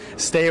in,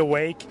 stay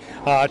awake,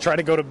 try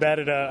to go to bed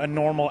at a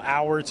normal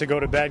hour to go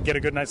to bed, get a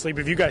good night's sleep.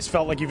 Have you guys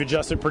felt like you've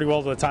adjusted pretty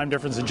well to the time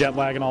difference and jet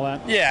lag and all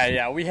that?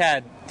 Yeah, we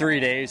had 3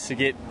 days to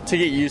get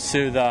used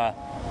to the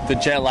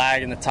jet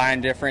lag and the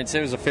time difference.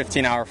 It was a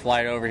 15-hour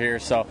flight over here,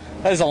 so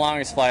that was the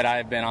longest flight I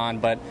have been on.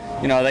 But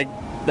you know,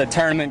 the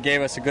tournament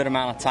gave us a good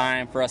amount of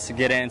time for us to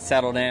get in,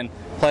 settled in,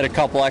 played a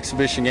couple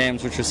exhibition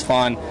games, which was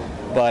fun.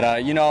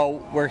 But you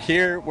know, we're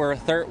here. We're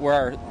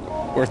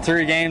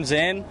 3 games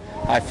in.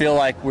 I feel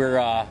like we're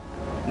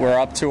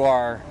up to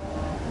our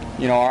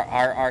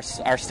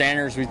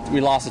standards.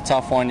 We lost a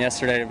tough one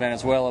yesterday to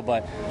Venezuela,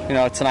 but you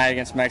know, tonight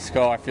against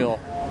Mexico, I feel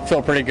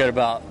pretty good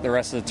about the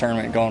rest of the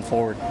tournament going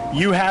forward.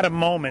 You had a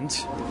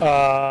moment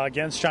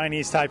against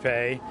Chinese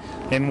Taipei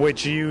in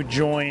which you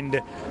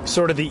joined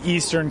sort of the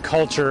Eastern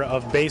culture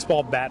of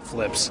baseball bat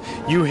flips.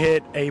 You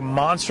hit a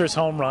monstrous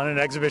home run in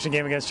an exhibition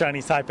game against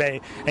Chinese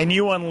Taipei, and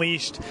you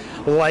unleashed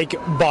like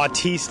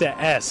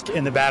Bautista-esque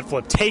in the bat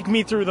flip. Take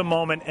me through the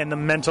moment and the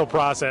mental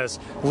process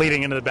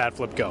leading into the bat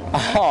flip go.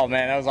 Oh,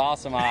 man, that was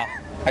awesome. I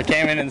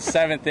came in the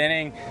 7th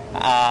inning.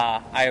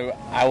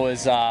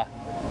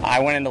 I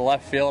went into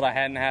left field. I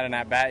hadn't had an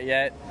at-bat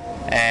yet,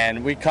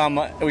 and we come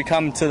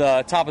to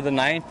the top of the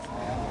 9th.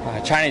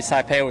 Chinese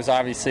Taipei was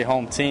obviously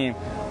home team,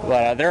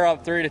 but they're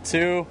up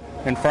 3-2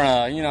 in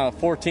front of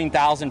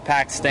 14,000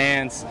 packed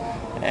stands,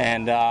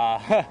 and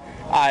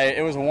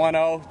it was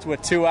 1-0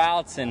 with 2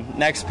 outs, and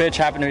next pitch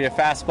happened to be a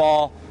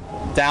fastball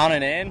down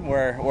and in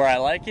where I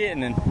like it,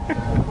 and then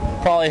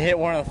probably hit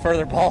one of the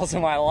further balls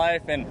of my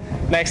life, and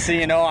next thing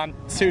you know, I'm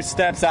 2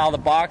 steps out of the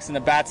box and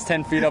the bat's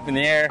 10 feet up in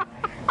the air.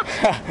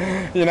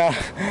 You know,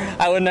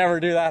 I would never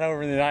do that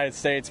over in the United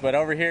States, but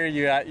over here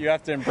you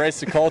have to embrace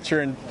the culture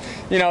and,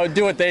 you know,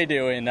 do what they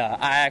do. And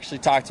I actually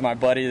talked to my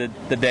buddy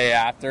the day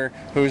after,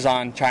 who's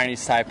on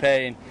Chinese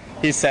Taipei, and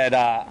he said,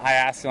 I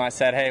asked him, I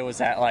said, hey, was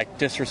that like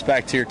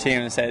disrespect to your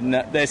team? And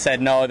they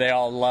said no, they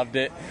all loved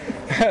it.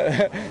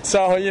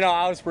 So, you know,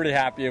 I was pretty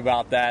happy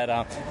about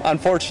that.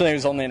 Unfortunately, it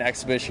was only an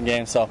exhibition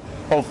game, so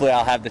hopefully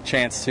I'll have the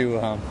chance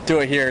to do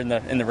it here in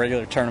the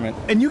regular tournament.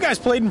 And you guys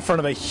played in front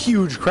of a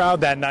huge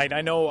crowd that night.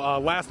 I know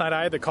last night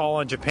I had the call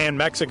on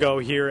Japan-Mexico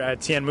here at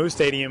Tianmu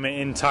Stadium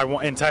in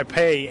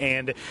Taipei,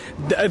 and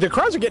the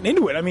crowds are getting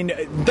into it. I mean,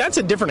 that's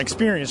a different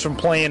experience from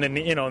playing in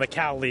the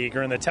Cal League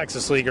or in the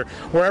Texas League or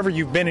wherever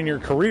you've been in your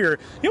career.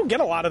 You don't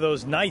get a lot of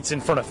those nights in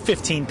front of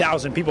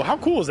 15,000 people. How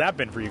cool has that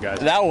been for you guys?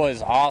 That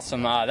was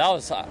awesome. That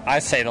was,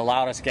 I'd say, the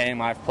loudest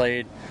game I've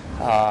played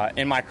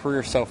in my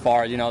career so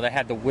far. You know, they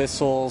had the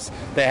whistles,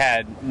 they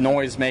had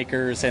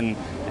noisemakers, and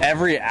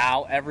every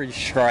out, every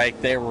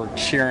strike, they were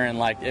cheering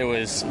like it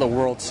was the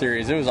World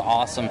Series. It was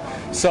awesome.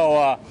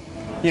 So,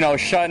 you know,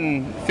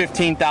 shutting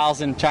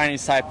 15,000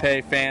 Chinese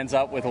Taipei fans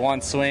up with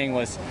one swing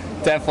was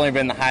definitely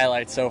been the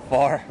highlight so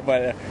far,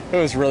 but it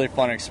was a really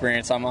fun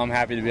experience. I'm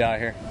happy to be out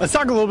here. Let's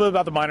talk a little bit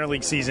about the minor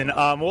league season.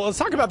 Well, let's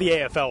talk about the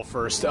AFL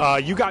first.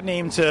 You got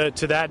named to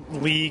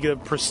that league, a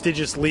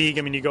prestigious league.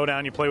 I mean, you go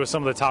down, you play with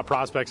some of the top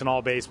prospects in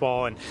all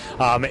baseball, and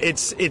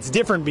it's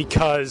different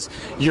because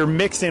you're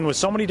mixed in with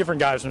so many different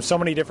guys from so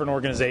many different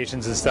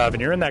organizations and stuff,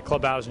 and you're in that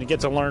clubhouse and you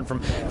get to learn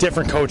from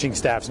different coaching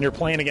staffs, and you're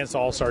playing against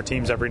all-star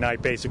teams every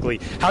night, basically.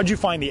 How'd you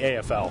find the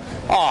AFL?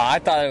 Oh, I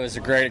thought it was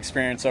a great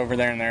experience over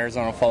there in the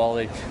Arizona Fall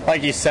League.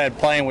 Like you said,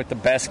 playing with the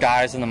best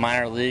guys in the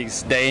minor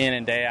leagues day in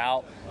and day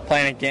out,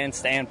 playing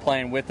against and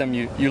playing with them,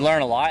 you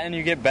learn a lot and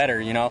you get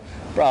better, you know.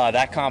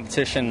 That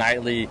competition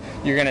nightly,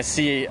 you're going to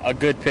see a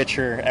good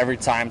pitcher every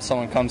time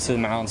someone comes to the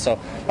mound. So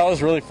that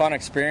was a really fun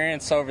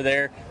experience over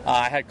there.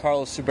 I had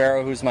Carlos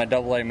Subero, who's my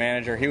AA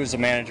manager. He was a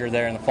manager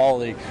there in the Fall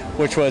League,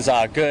 which was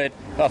good,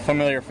 a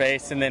familiar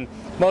face. And then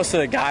most of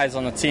the guys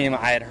on the team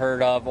I had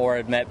heard of or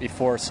had met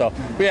before. So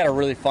we had a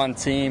really fun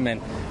team, and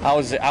I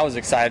was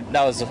excited.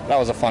 That was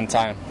a fun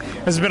time.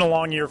 This has been a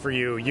long year for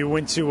you. You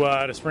went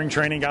to spring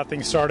training, got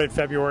things started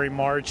February,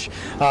 March.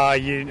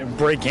 You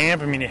break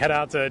camp. I mean, you head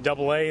out to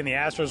AA in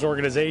the Astros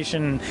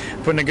organization,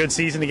 putting a good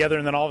season together,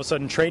 and then all of a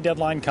sudden trade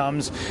deadline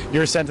comes.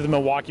 You're sent to the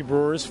Milwaukee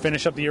Brewers,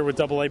 finish up the year with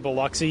AA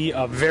Biloxi,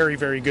 a very,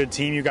 very good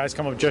team. You guys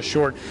come up just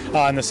short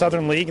in the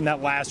Southern League in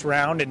that last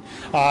round.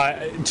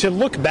 And to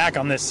look back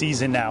on this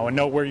season now and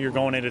know where you're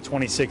going into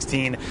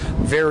 2016,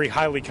 very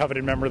highly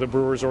coveted member of the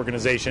Brewers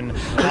organization.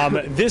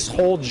 This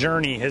whole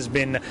journey has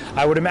been,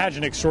 I would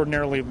imagine,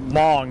 extraordinarily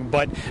long,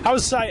 but how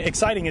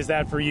exciting is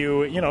that for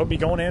you, you know, be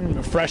going in,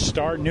 a fresh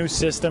start, new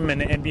system,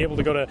 and be able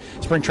to go to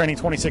spring training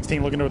 2016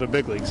 looking over the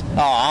big leagues?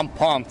 Oh, I'm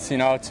pumped, you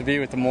know, to be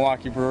with the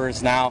Milwaukee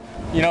Brewers now.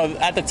 You know,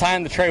 at the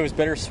time the trade was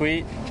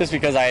bittersweet just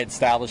because I had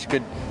established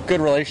good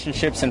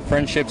relationships and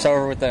friendships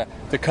over with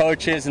the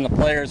coaches and the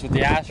players with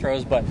the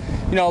Astros, but,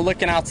 you know,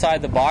 looking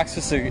outside the box,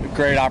 this is a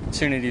great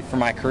opportunity for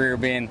my career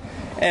being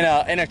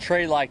in a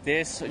trade like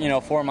this, you know,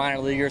 4 minor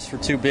leaguers for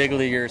 2 big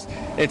leaguers.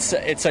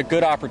 It's a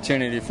good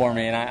opportunity for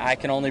me, and I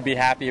can only be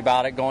happy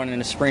about it going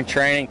into spring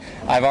training.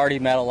 I've already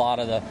met a lot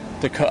of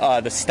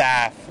the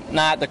staff,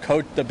 not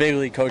the big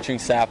league coaching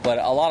staff, but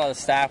a lot of the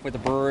staff with the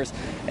Brewers,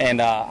 and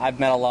I've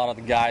met a lot of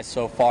the guys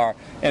so far,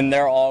 and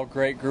they're all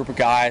great group of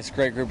guys,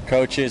 great group of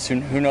coaches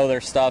who know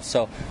their stuff.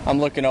 So I'm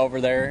looking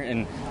over there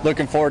and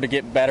looking forward to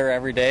getting better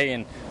every day,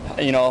 and,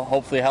 you know,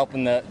 hopefully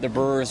helping the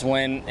Brewers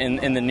win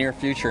in the near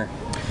future.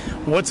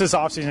 What's this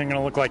offseason going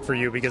to look like for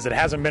you? Because it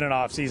hasn't been an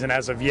offseason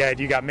as of yet.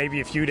 You got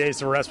maybe a few days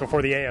to rest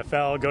before the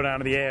AFL, go down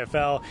to the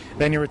AFL,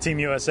 then you're with Team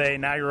USA,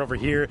 now you're over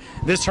here.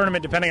 This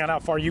tournament, depending on how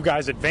far you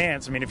guys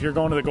advance, I mean, if you're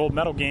going to the gold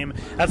medal game,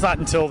 that's not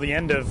until the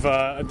end of,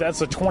 that's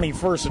the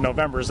 21st of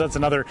November, so that's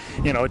another,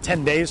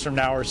 10 days from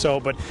now or so.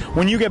 But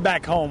when you get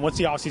back home, what's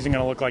the offseason going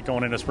to look like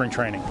going into spring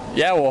training?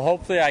 Yeah, well,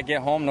 hopefully I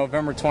get home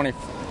November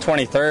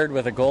 23rd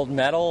with a gold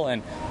medal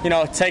and,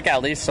 take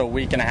at least a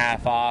week and a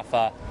half off.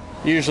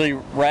 Usually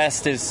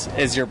rest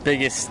is your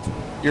biggest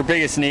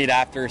need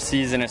after a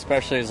season,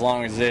 especially as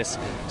long as this.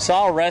 So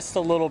I'll rest a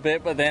little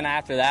bit, but then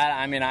after that,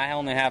 I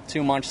only have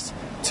 2 months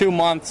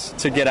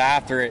to get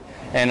after it.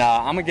 And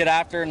I'm going to get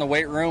after it in the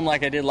weight room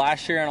like I did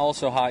last year, and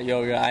also hot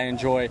yoga. I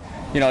enjoy,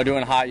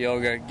 doing hot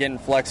yoga, getting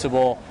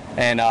flexible,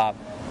 and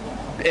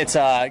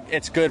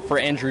it's good for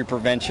injury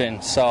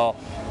prevention. So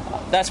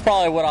that's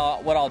probably what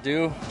I'll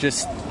do.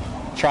 Just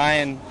try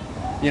and,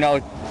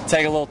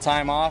 take a little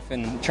time off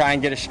and try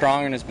and get as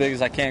strong and as big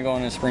as I can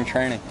going into spring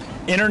training.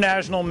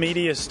 International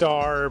media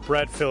star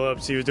Brett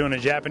Phillips. He was doing a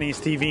Japanese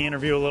TV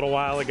interview a little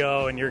while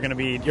ago, and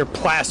you're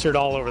plastered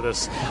all over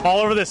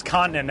this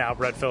continent now,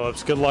 Brett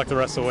Phillips. Good luck the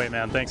rest of the way,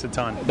 man. Thanks a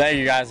ton. Thank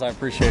you, guys. I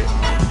appreciate it.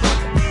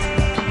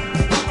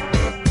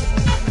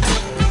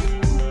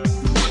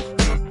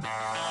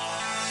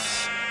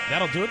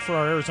 That'll do it for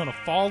our Arizona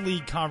Fall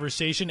League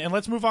conversation. And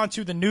let's move on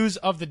to the news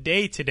of the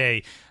day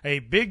today. A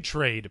big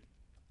trade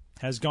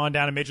has gone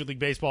down in Major League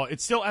Baseball.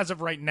 It's still, as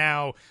of right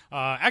now,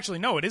 actually,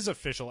 no, it is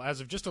official. As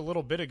of just a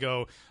little bit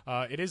ago,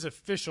 it is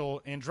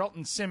official.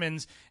 Andrelton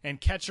Simmons and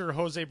catcher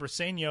Jose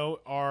Briseño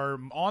are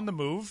on the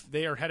move.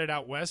 They are headed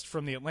out west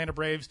from the Atlanta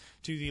Braves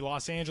to the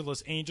Los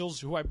Angeles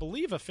Angels, who I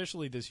believe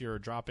officially this year are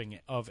dropping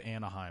of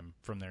Anaheim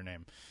from their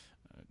name.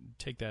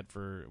 Take that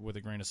with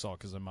a grain of salt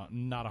because I'm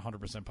not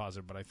 100%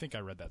 positive, but I think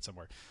I read that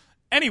somewhere.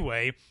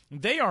 Anyway,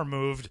 they are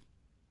moved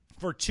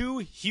for 2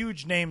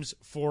 huge names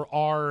for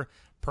our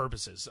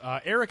purposes.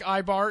 Eric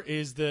Ibar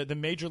is the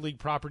major league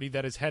property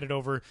that is headed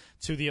over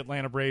to the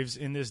Atlanta Braves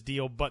in this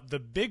deal, but the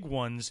big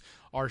ones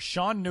are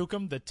Sean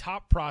Newcomb, the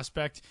top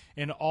prospect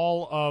in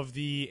all of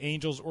the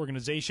Angels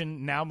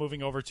organization, now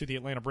moving over to the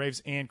Atlanta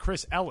Braves, and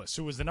Chris Ellis,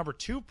 who was the number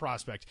 2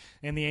 prospect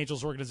in the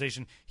Angels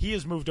organization. He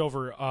has moved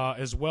over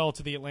as well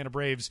to the Atlanta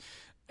Braves.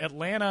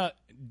 Atlanta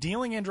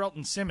dealing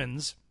Andrelton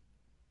Simmons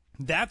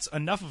That's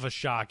enough of a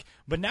shock.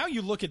 But now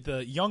you look at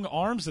the young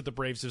arms that the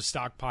Braves have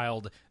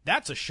stockpiled.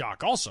 That's a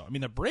shock also. I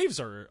mean, the Braves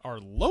are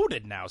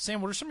loaded now.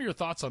 Sam, what are some of your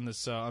thoughts on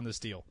this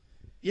deal?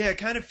 Yeah, it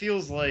kind of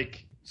feels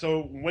like,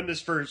 so when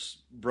this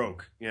first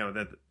broke,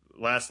 that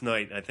last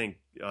night, I think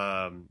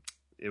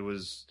it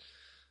was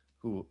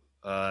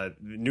the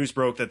news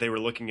broke that they were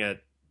looking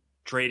at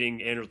trading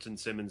Andrelton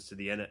Simmons to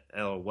the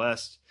NL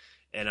West.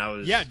 And I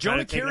was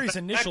Jonah Carey's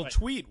initial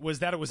tweet was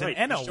that it was an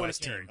NL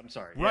West team. I'm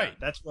sorry. Right. Yeah,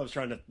 that's what I was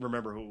trying to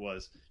remember who it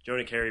was.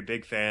 Jonah Carey,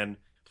 big fan.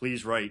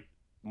 Please write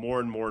more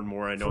and more and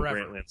more. I know Forever.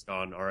 Grantland's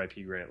gone.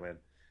 R.I.P. Grantland.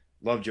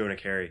 Love Jonah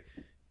Carey.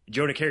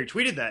 Jonah Carey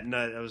tweeted that, and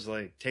I was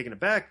like taken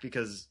aback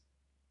because,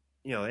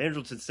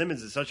 Andrelton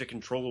Simmons is such a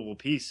controllable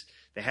piece.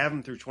 They have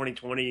him through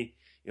 2020.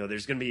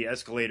 There's going to be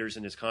escalators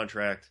in his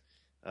contract.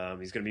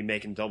 He's going to be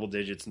making double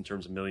digits in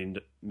terms of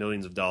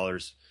millions of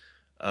dollars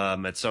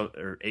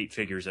or 8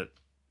 figures at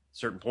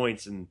certain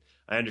points, and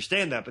I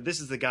understand that, but this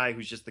is the guy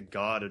who's just the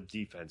god of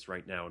defense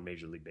right now in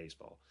Major League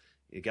Baseball.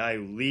 A guy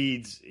who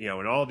leads, in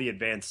all the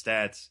advanced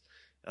stats,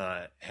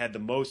 had the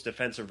most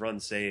defensive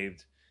runs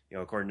saved,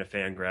 according to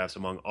Fangraphs,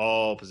 among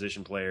all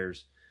position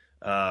players.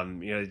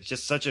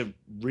 Just such a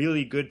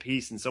really good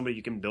piece and somebody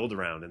you can build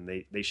around,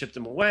 and they shipped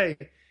him away,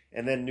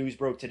 and then news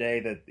broke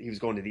today that he was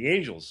going to the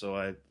Angels, so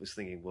I was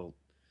thinking, well,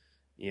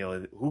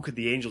 who could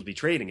the Angels be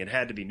trading? It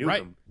had to be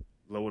Newcomb. Right.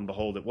 Lo and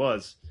behold, it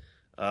was.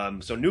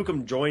 So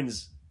Newcomb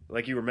joins,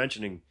 like you were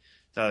mentioning,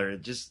 Tyler,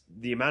 just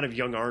the amount of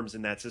young arms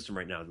in that system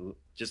right now.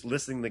 Just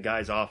listing the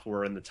guys off who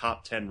are in the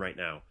top 10 right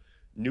now.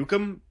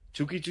 Newcomb,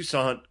 Touki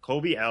Toussaint,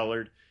 Kobe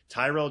Allard,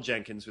 Tyrell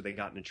Jenkins, who they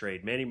got in a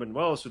trade, Manny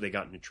Manuelos, who they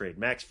got in a trade,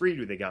 Max Fried,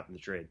 who they got in the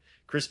trade,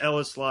 Chris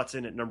Ellis slots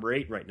in at number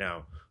 8 right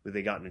now, who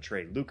they got in a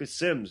trade, Lucas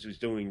Sims, who's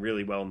doing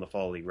really well in the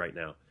Fall League right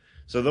now.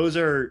 So those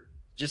are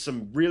just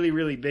some really,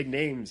 really big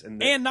names. And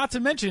not to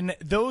mention,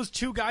 those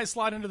 2 guys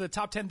slide into the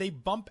top 10. They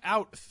bump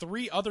out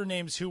 3 other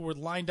names who were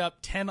lined up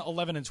 10,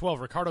 11, and 12.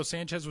 Ricardo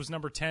Sanchez was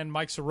number 10,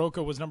 Mike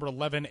Soroka was number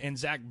 11, and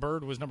Zach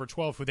Bird was number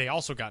 12, who they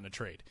also got in a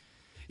trade.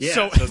 Yeah,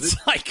 so it's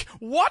like,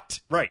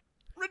 what? Right.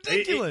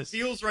 Ridiculous. It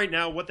feels right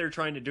now what they're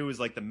trying to do is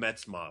like the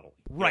Mets model.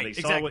 Right, they saw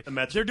exactly. what the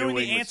Mets They're were doing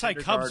the with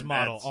anti-Cubs Syndergaard,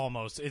 model Mets.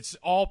 almost. It's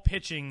all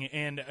pitching,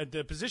 and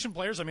the position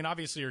players, I mean,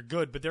 obviously are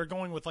good, but they're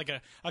going with like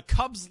a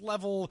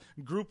Cubs-level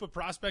group of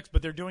prospects,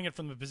 but they're doing it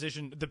from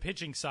the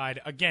pitching side.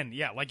 Again,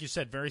 yeah, like you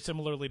said, very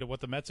similarly to what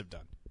the Mets have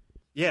done.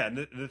 Yeah,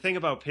 and the thing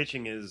about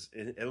pitching is,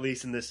 at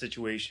least in this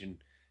situation,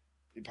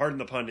 pardon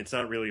the pun, it's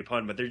not really a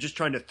pun, but they're just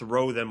trying to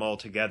throw them all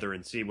together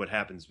and see what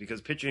happens,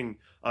 because pitching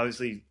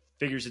obviously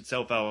figures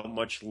itself out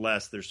much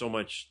less. There's so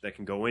much that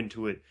can go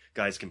into it.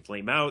 Guys can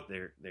flame out.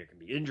 There can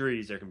be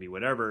injuries. There can be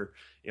whatever.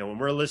 When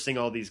we're listing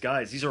all these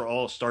guys, these are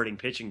all starting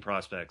pitching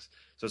prospects.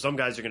 So some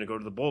guys are going to go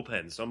to the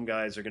bullpen. Some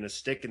guys are going to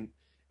stick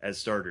as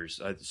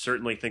starters. I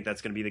certainly think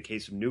that's going to be the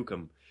case of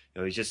Newcomb.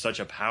 He's just such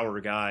a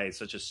power guy,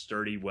 such a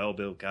sturdy,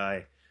 well-built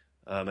guy.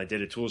 I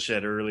did a tool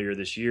shed earlier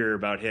this year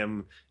about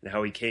him and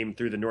how he came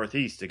through the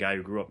Northeast, a guy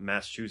who grew up in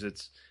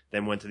Massachusetts,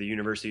 then went to the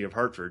University of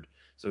Hartford.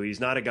 So he's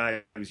not a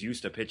guy who's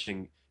used to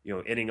pitching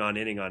inning on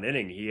inning on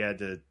inning. He had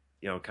to,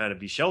 kind of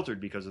be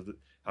sheltered because of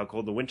how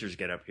cold the winters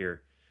get up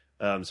here.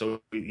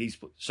 So he's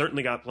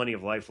certainly got plenty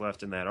of life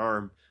left in that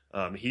arm.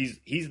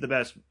 He's the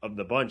best of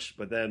the bunch,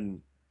 but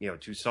then,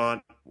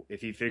 Toussaint,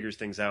 if he figures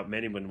things out,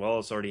 Manny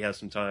Manuelos already has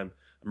some time.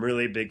 I'm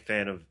really a big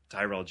fan of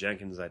Tyrell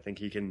Jenkins. I think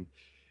he can,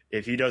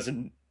 if he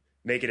doesn't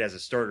make it as a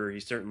starter,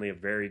 he's certainly a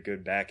very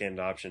good back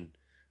end option.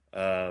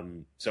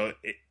 So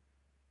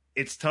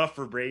it's tough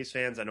for Braves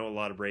fans. I know a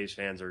lot of Braves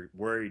fans are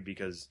worried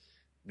because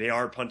they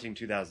are punting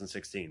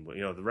 2016.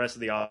 The rest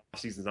of the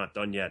offseason's not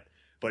done yet,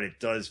 but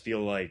it does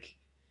feel like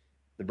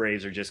the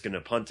Braves are just going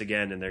to punt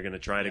again, and they're going to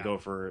try to go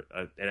for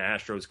an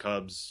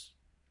Astros-Cubs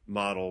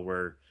model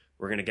where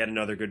we're going to get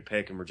another good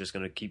pick, and we're just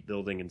going to keep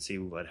building and see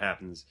what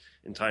happens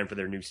in time for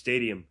their new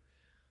stadium.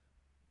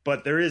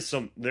 But there is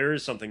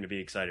something to be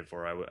excited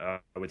for. I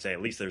would say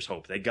at least there's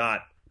hope. They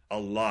got a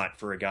lot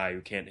for a guy who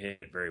can't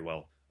hit very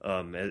well.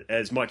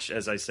 As much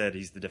as I said,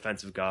 he's the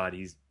defensive god.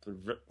 He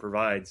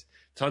provides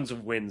tons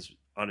of wins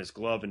on his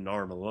glove and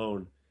arm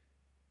alone.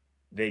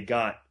 They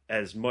got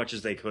as much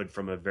as they could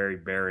from a very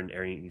barren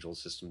Angel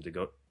system to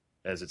go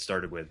as it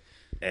started with.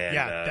 And,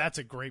 that's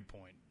a great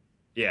point.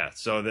 Yeah,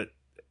 so that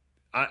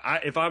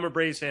if I'm a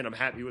Braves fan, I'm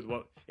happy with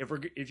what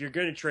if you're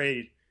going to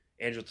trade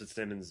Andrelton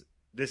Simmons,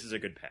 this is a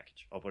good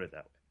package. I'll put it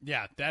that way.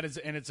 Yeah, that is,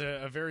 and it's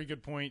a very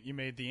good point you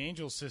made. The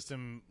Angel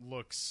system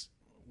looks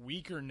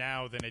weaker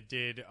now than it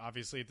did,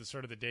 obviously, at the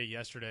start of the day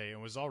yesterday,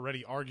 and was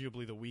already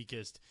arguably the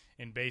weakest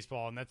in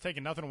baseball. And that's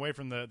taking nothing away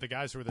from the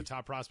guys who are the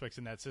top prospects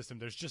in that system.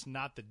 There's just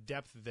not the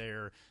depth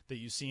there that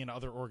you see in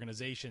other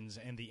organizations.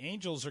 And the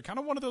Angels are kind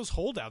of one of those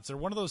holdouts. They're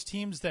one of those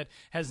teams that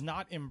has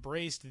not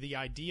embraced the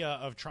idea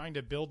of trying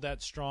to build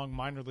that strong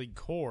minor league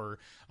core.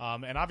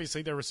 And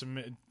obviously there was some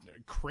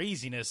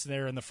craziness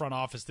there in the front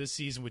office this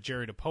season with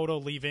Jerry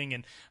Dipoto leaving,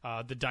 and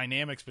the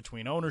dynamics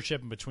between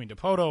ownership and between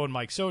Dipoto and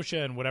Mike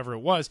Scioscia and whatever it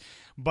was.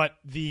 But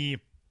the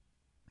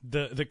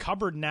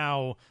cupboard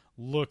now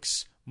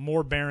looks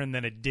more barren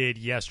than it did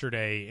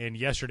yesterday, and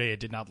yesterday it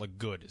did not look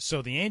good.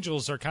 So the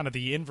Angels are kind of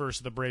the inverse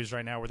of the Braves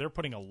right now, where they're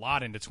putting a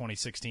lot into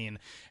 2016,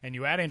 and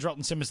you add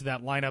Andrelton Simmons to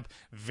that lineup.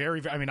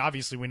 I mean,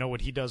 obviously we know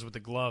what he does with the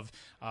glove,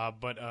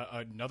 but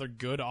another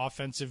good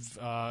offensive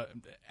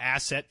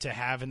asset to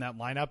have in that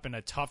lineup in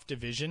a tough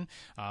division.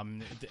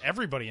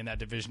 Everybody in that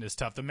division is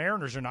tough. The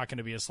Mariners are not going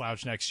to be a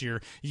slouch next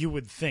year, you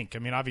would think. I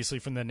mean, obviously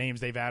from the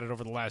names they've added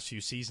over the last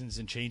few seasons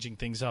and changing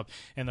things up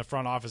in the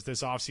front office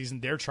this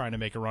offseason, they're trying to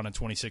make a run in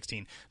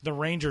 2016. The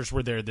Rangers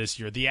were there this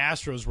year. The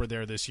Astros were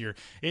there this year.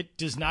 It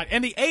does not,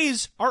 and the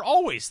A's are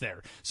always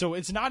there. So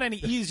it's not any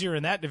easier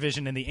in that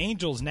division, and the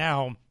Angels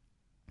now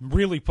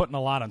really putting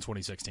a lot on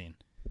 2016.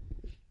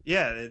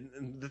 Yeah,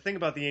 and the thing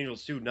about the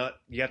Angels too,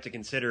 you have to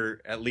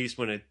consider, at least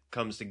when it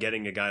comes to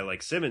getting a guy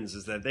like Simmons,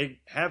 is that they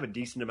have a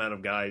decent amount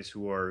of guys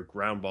who are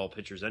ground ball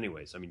pitchers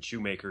anyways. I mean,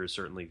 Shoemaker is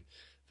certainly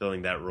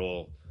filling that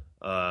role.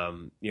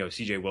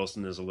 C.J.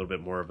 Wilson is a little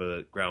bit more of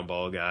a ground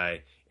ball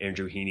guy.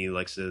 Andrew Heaney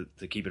likes to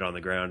keep it on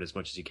the ground as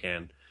much as he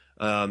can.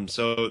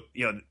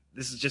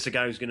 This is just a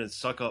guy who's going to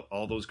suck up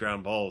all those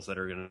ground balls that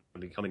are going to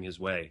be coming his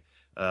way.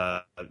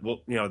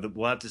 We'll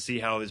have to see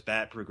how his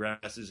bat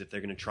progresses, if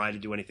they're going to try to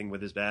do anything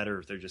with his bat, or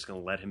if they're just going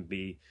to let him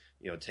be,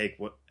 take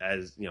what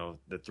as the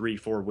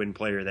 3-4 win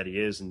player that he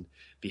is and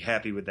be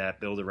happy with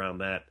that, build around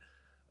that.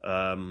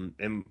 I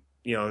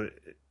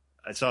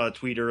saw a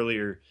tweet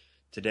earlier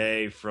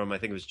today from, I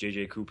think it was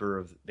JJ Cooper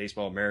of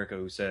Baseball America,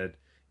 who said,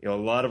 a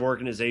lot of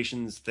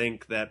organizations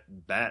think that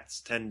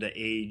bats tend to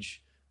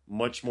age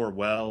much more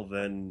well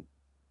than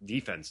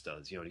defense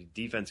does.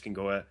 Defense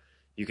can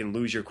you can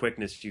lose your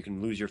quickness, you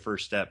can lose your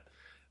first step.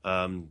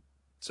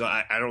 So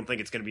I don't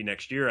think it's going to be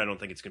next year. I don't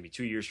think it's going to be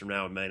 2 years from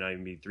now. It might not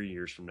even be 3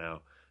 years from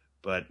now.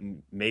 But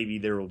maybe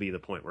there will be the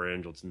point where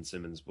Andrelton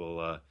Simmons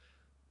will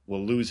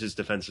lose his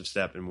defensive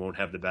step and won't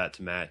have the bat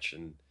to match.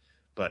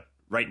 But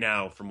right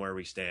now, from where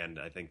we stand,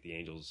 I think the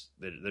Angels,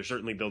 they're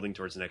certainly building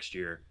towards next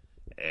year.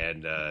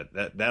 And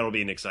that'll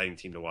be an exciting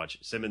team to watch.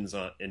 Simmons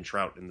and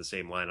Trout in the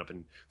same lineup,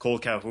 and Cole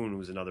Calhoun,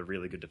 who's another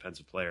really good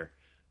defensive player.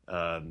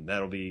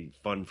 That'll be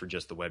fun for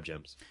just the Web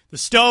Gems. The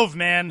stove,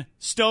 man.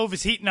 Stove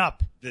is heating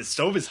up. The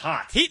stove is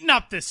hot. Heating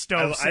up this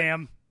stove,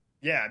 Sam.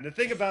 Yeah, and the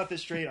thing about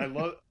this trade,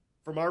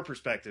 from our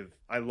perspective,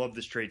 I love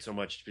this trade so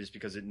much just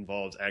because it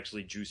involves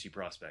actually juicy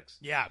prospects.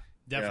 Yeah,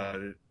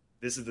 definitely.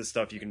 This is the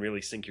stuff you can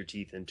really sink your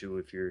teeth into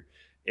if you're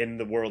in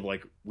the world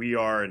like we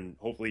are, and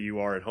hopefully you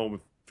are at home.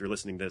 If you're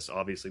listening to this,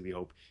 obviously we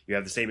hope you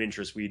have the same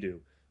interests we do.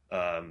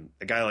 A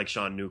guy like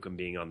Sean Newcomb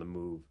being on the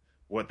move,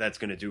 what that's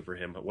going to do for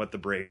him, what the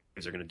Braves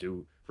are going to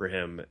do for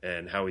him,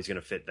 and how he's going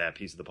to fit that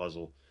piece of the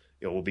puzzle.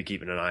 We'll be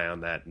keeping an eye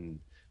on that, and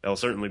that'll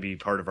certainly be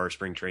part of our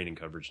spring training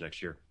coverage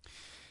next year.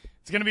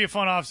 It's going to be a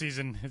fun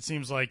offseason. It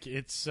seems like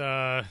it's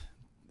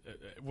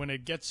when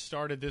it gets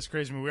started this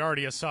crazy. I mean, we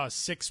already saw a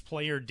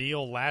 6-player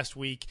deal last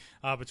week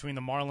between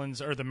the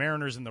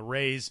Mariners and the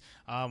Rays.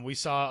 We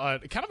saw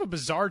kind of a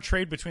bizarre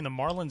trade between the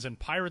Marlins and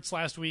Pirates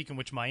last week, in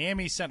which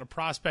Miami sent a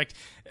prospect,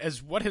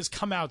 as what has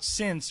come out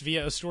since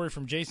via a story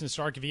from Jason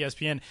Stark of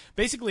ESPN,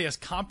 basically as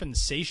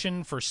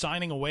compensation for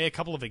signing away a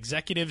couple of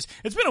executives.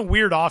 It's been a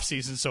weird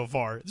offseason so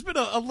far. It's been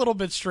a little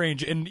bit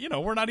strange, and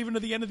we're not even to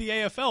the end of the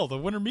AFL. The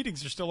winter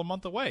meetings are still a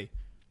month away.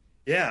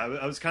 Yeah,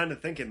 I was kind of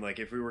thinking, like,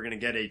 if we were going to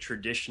get a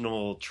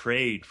traditional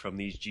trade from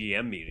these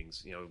GM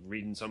meetings,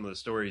 reading some of the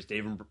stories,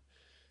 David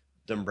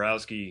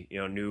Dombrowski,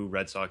 new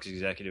Red Sox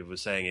executive,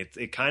 was saying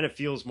it kind of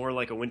feels more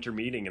like a winter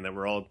meeting, and that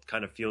we're all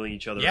kind of feeling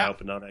each other out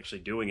but not actually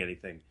doing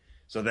anything.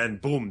 So then,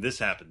 boom, this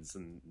happens,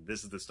 and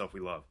this is the stuff we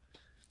love.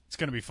 It's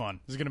going to be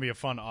fun. This is going to be a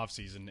fun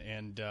offseason.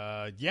 And,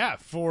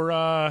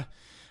 for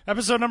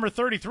episode number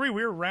 33,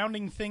 we're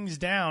rounding things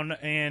down,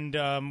 and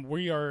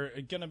we are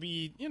going to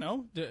be,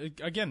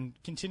 again,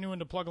 continuing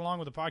to plug along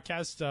with the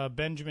podcast.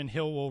 Benjamin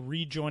Hill will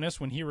rejoin us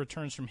when he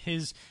returns from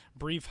his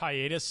brief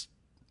hiatus.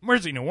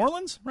 Where's he? New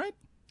Orleans, right?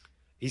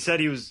 He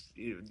said he was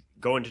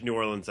going to New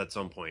Orleans at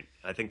some point.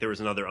 I think there was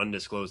another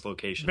undisclosed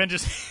location. Ben's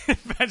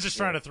just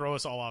trying to throw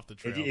us all off the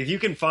trail. If you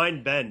can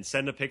find Ben,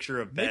 send a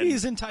picture of Ben. Maybe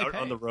he's in Taipei. Out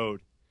on the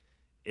road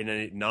in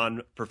a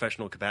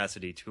non-professional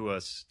capacity to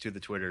us, to the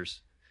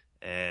Twitters.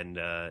 And,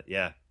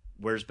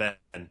 where's Ben?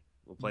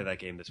 We'll play that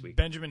game this week.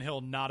 Benjamin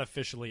Hill, not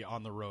officially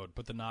on the road,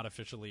 put the not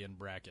officially in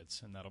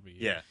brackets, and that'll be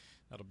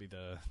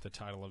the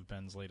title of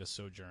Ben's latest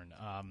sojourn.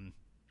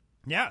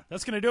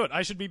 That's going to do it.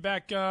 I should be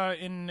back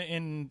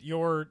in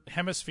your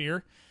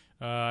hemisphere,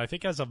 I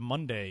think as of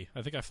Monday.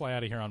 I think I fly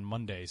out of here on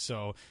Monday.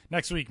 So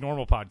next week,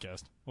 normal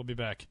podcast. We'll be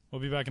back.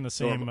 We'll be back in the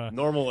same...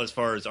 Normal as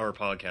far as our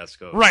podcast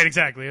goes. Right,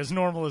 exactly. As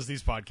normal as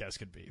these podcasts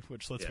could be,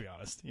 which, let's be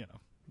honest,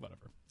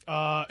 whatever.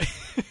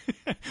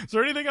 Is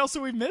there anything else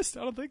that we missed?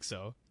 I don't think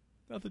so.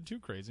 Nothing too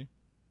crazy.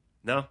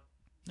 No.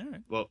 All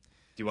right. Well, do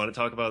you want to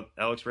talk about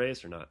Alex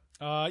Reyes or not?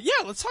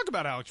 Let's talk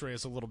about Alex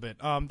Reyes a little bit.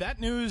 That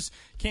news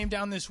came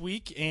down this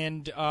week,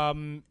 and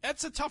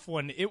that's a tough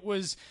one. It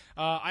was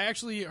I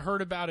actually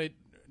heard about it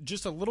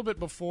just a little bit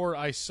before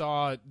I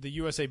saw the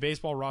USA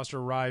Baseball roster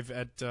arrive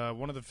at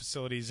one of the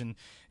facilities in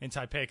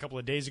Taipei a couple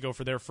of days ago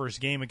for their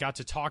first game, and got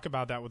to talk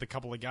about that with a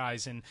couple of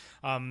guys. And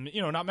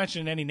not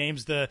mentioning any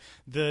names, the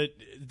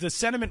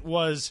sentiment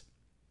was,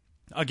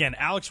 again,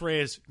 Alex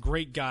Reyes,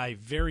 great guy,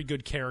 very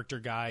good character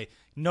guy,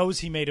 knows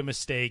he made a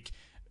mistake,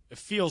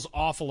 feels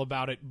awful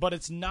about it, but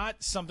it's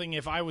not something,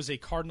 if I was a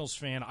Cardinals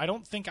fan, I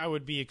don't think I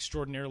would be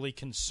extraordinarily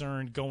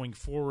concerned going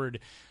forward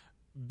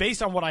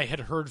based on what I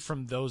had heard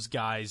from those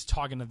guys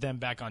talking to them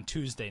back on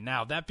Tuesday.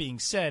 Now, that being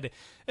said,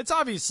 it's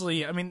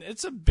obviously,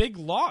 it's a big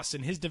loss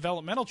in his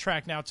developmental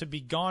track now to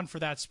be gone for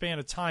that span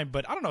of time,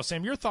 but I don't know,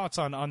 Sam, your thoughts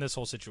on this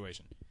whole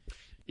situation?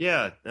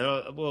 Yeah,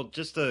 well,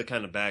 just to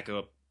kind of back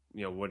up,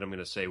 what I'm going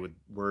to say with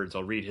words,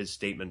 I'll read his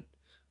statement.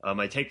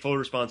 I take full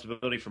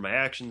responsibility for my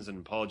actions and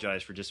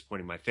apologize for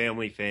disappointing my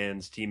family,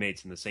 fans,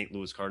 teammates, and the St.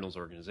 Louis Cardinals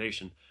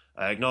organization.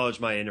 I acknowledge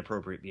my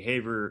inappropriate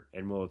behavior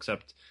and will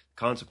accept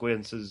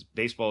consequences.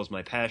 Baseball is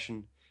my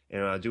passion,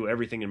 and I'll do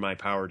everything in my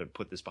power to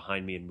put this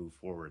behind me and move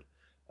forward.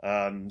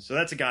 So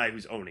that's a guy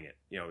who's owning it.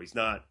 He's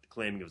not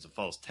claiming it was a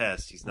false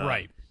test. He's not,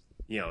 right.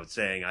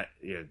 Saying I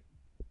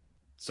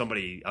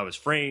was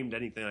framed,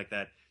 anything like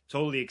that.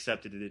 Totally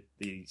accepted it.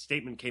 The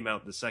statement came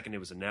out the second it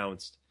was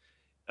announced.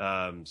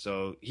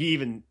 So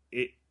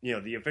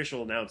the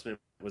official announcement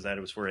was that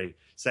it was for a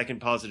second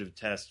positive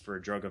test for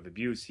a drug of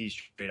abuse. He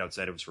straight out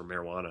said it was for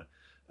marijuana.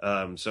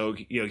 So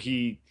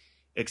he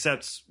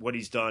accepts what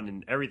he's done,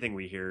 and everything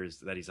we hear is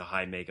that he's a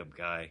high makeup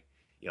guy.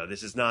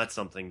 This is not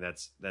something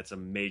that's a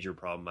major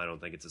problem. I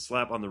don't think it's a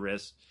slap on the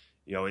wrist.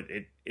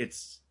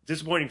 It's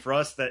disappointing for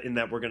us that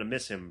we're going to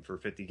miss him for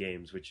 50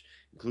 games, which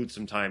includes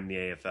some time in the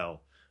AFL.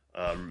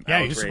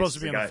 He was supposed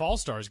to be in the Fall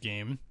Stars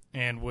game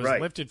and was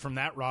lifted from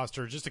that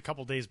roster just a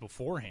couple days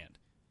beforehand.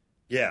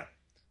 Yeah.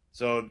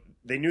 So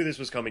they knew this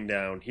was coming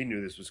down. He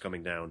knew this was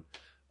coming down.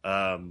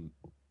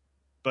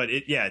 But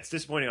it's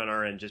disappointing on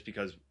our end just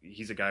because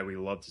he's a guy we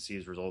love to see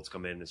his results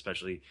come in,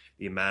 especially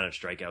the amount of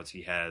strikeouts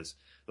he has.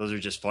 Those are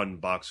just fun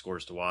box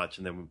scores to watch.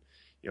 And then,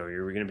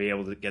 you're going to be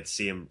able to get to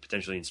see him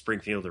potentially in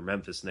Springfield or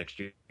Memphis next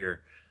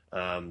year.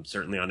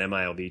 Certainly on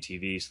MILB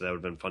TV, so that would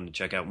have been fun to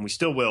check out. And we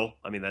still will.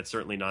 That's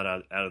certainly not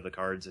out of the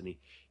cards. And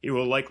he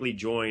will likely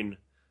join,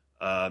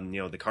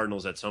 the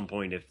Cardinals at some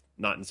point, if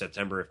not in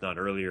September, if not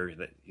earlier.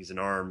 That he's an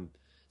arm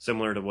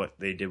similar to what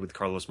they did with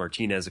Carlos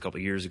Martinez a couple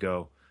of years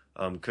ago.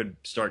 Could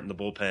start in the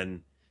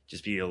bullpen,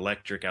 just be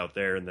electric out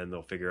there, and then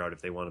they'll figure out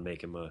if they want to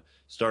make him a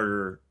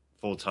starter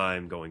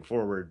full-time going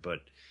forward.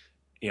 But,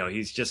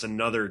 he's just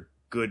another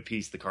good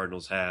piece the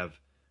Cardinals have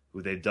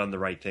who they've done the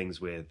right things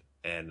with.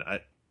 And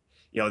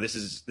this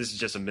is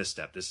just a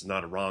misstep. This is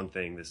not a wrong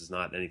thing. This is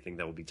not anything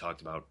that will be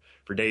talked about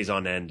for days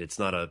on end. It's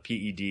not a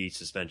PED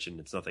suspension.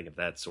 It's nothing of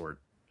that sort.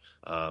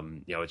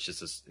 It's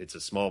just it's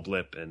a small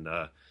blip, and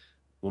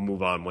we'll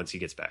move on once he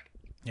gets back.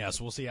 Yeah,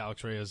 so we'll see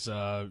Alex Reyes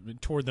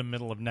toward the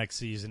middle of next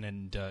season,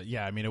 and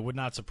it would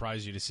not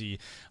surprise you to see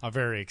a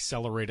very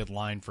accelerated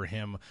line for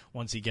him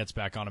once he gets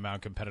back on a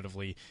mound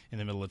competitively in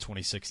the middle of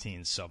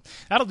 2016. So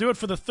that'll do it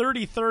for the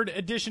 33rd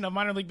edition of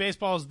Minor League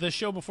Baseball's The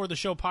Show Before the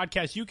Show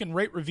podcast. You can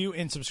rate, review,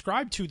 and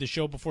subscribe to The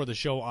Show Before the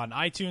Show on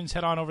iTunes.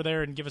 Head on over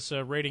there and give us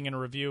a rating and a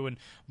review and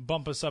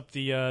bump us up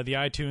the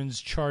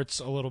iTunes charts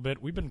a little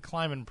bit. We've been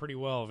climbing pretty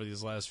well over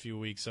these last few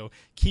weeks, so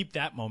keep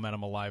that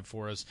momentum alive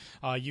for us.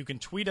 You can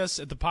tweet us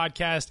at the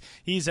podcast.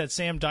 He's at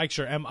Sam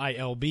Dykstra,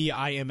 MILB.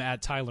 I am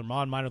at Tyler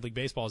Mon. Minor League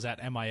Baseball is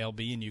at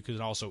MILB, and you can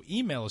also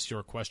email us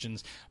your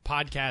questions,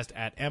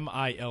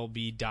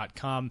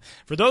 podcast@MILB.com.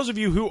 For those of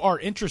you who are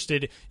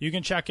interested, you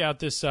can check out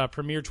this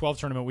Premier 12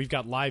 tournament. We've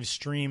got live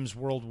streams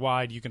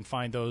worldwide. You can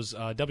find those.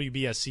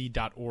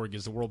 WBSC.org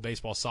is the World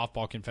Baseball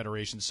Softball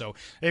Confederation. So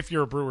if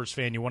you're a Brewers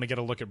fan, you want to get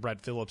a look at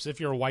Brett Phillips. If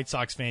you're a White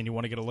Sox fan, you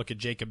want to get a look at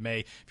Jacob May.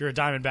 If you're a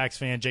Diamondbacks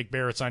fan, Jake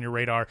Barrett's on your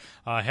radar.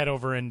 Head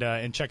over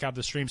and check out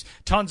the streams.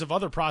 Tons of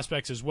other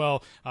prospects as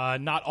well.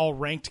 Not all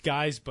ranked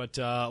guys, but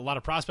a lot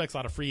of prospects, a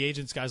lot of free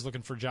agents, guys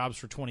looking for jobs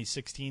for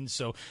 2016.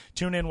 So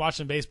tune in, watch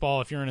some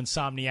baseball. If you're an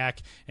insomniac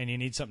and you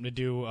need something to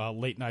do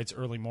late nights,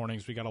 early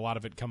mornings, we got a lot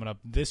of it coming up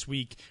this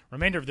week,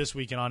 remainder of this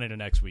week and on into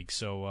next week.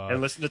 So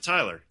and listen to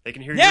Tyler. They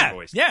can hear your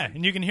voice. Yeah,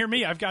 and you can hear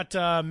me. I've got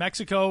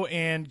Mexico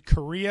and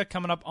Korea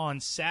coming up on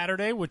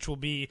Saturday, which will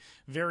be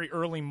very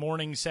early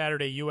morning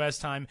Saturday U.S.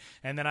 time.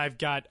 And then I've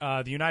got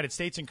the United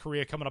States and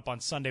Korea coming up on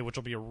Sunday, which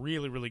will be a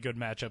really, really good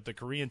matchup. The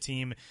Korean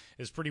team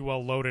is pretty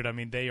well loaded.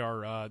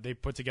 They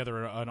put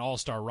together an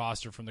all-star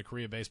roster from the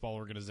Korea Baseball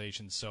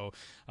Organization. So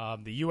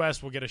the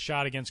U.S. will get a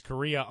shot against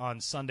Korea on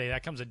Sunday.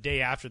 That comes a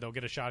day after they'll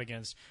get a shot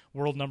against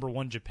world number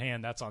 1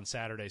 Japan. That's on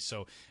Saturday.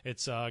 So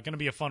it's going to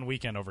be a fun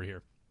weekend over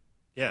here.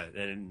 Yeah,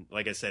 and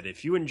like I said,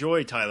 if you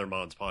enjoy Tyler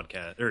Mon's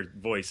podcast or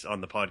voice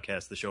on the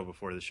podcast, The Show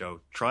Before the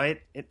Show,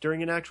 try it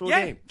during an actual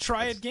game.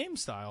 Try it game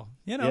style.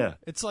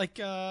 It's like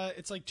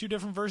two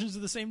different versions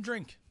of the same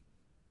drink.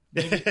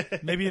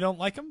 Maybe you don't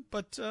like them,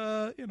 but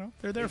they're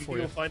there for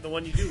you. You'll find the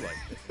one you do like.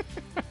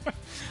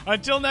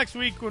 Until next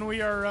week, when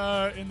we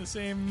are in the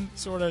same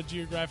sort of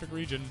geographic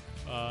region.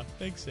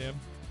 Thanks, Sam.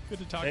 Good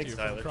to talk to you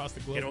Tyler. from across the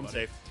globe. Get home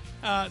safe.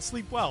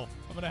 Sleep well.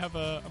 I'm gonna have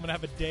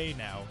a day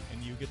now,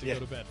 and you get to go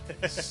to bed.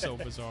 It's so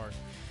bizarre.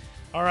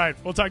 All right,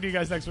 we'll talk to you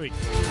guys next week.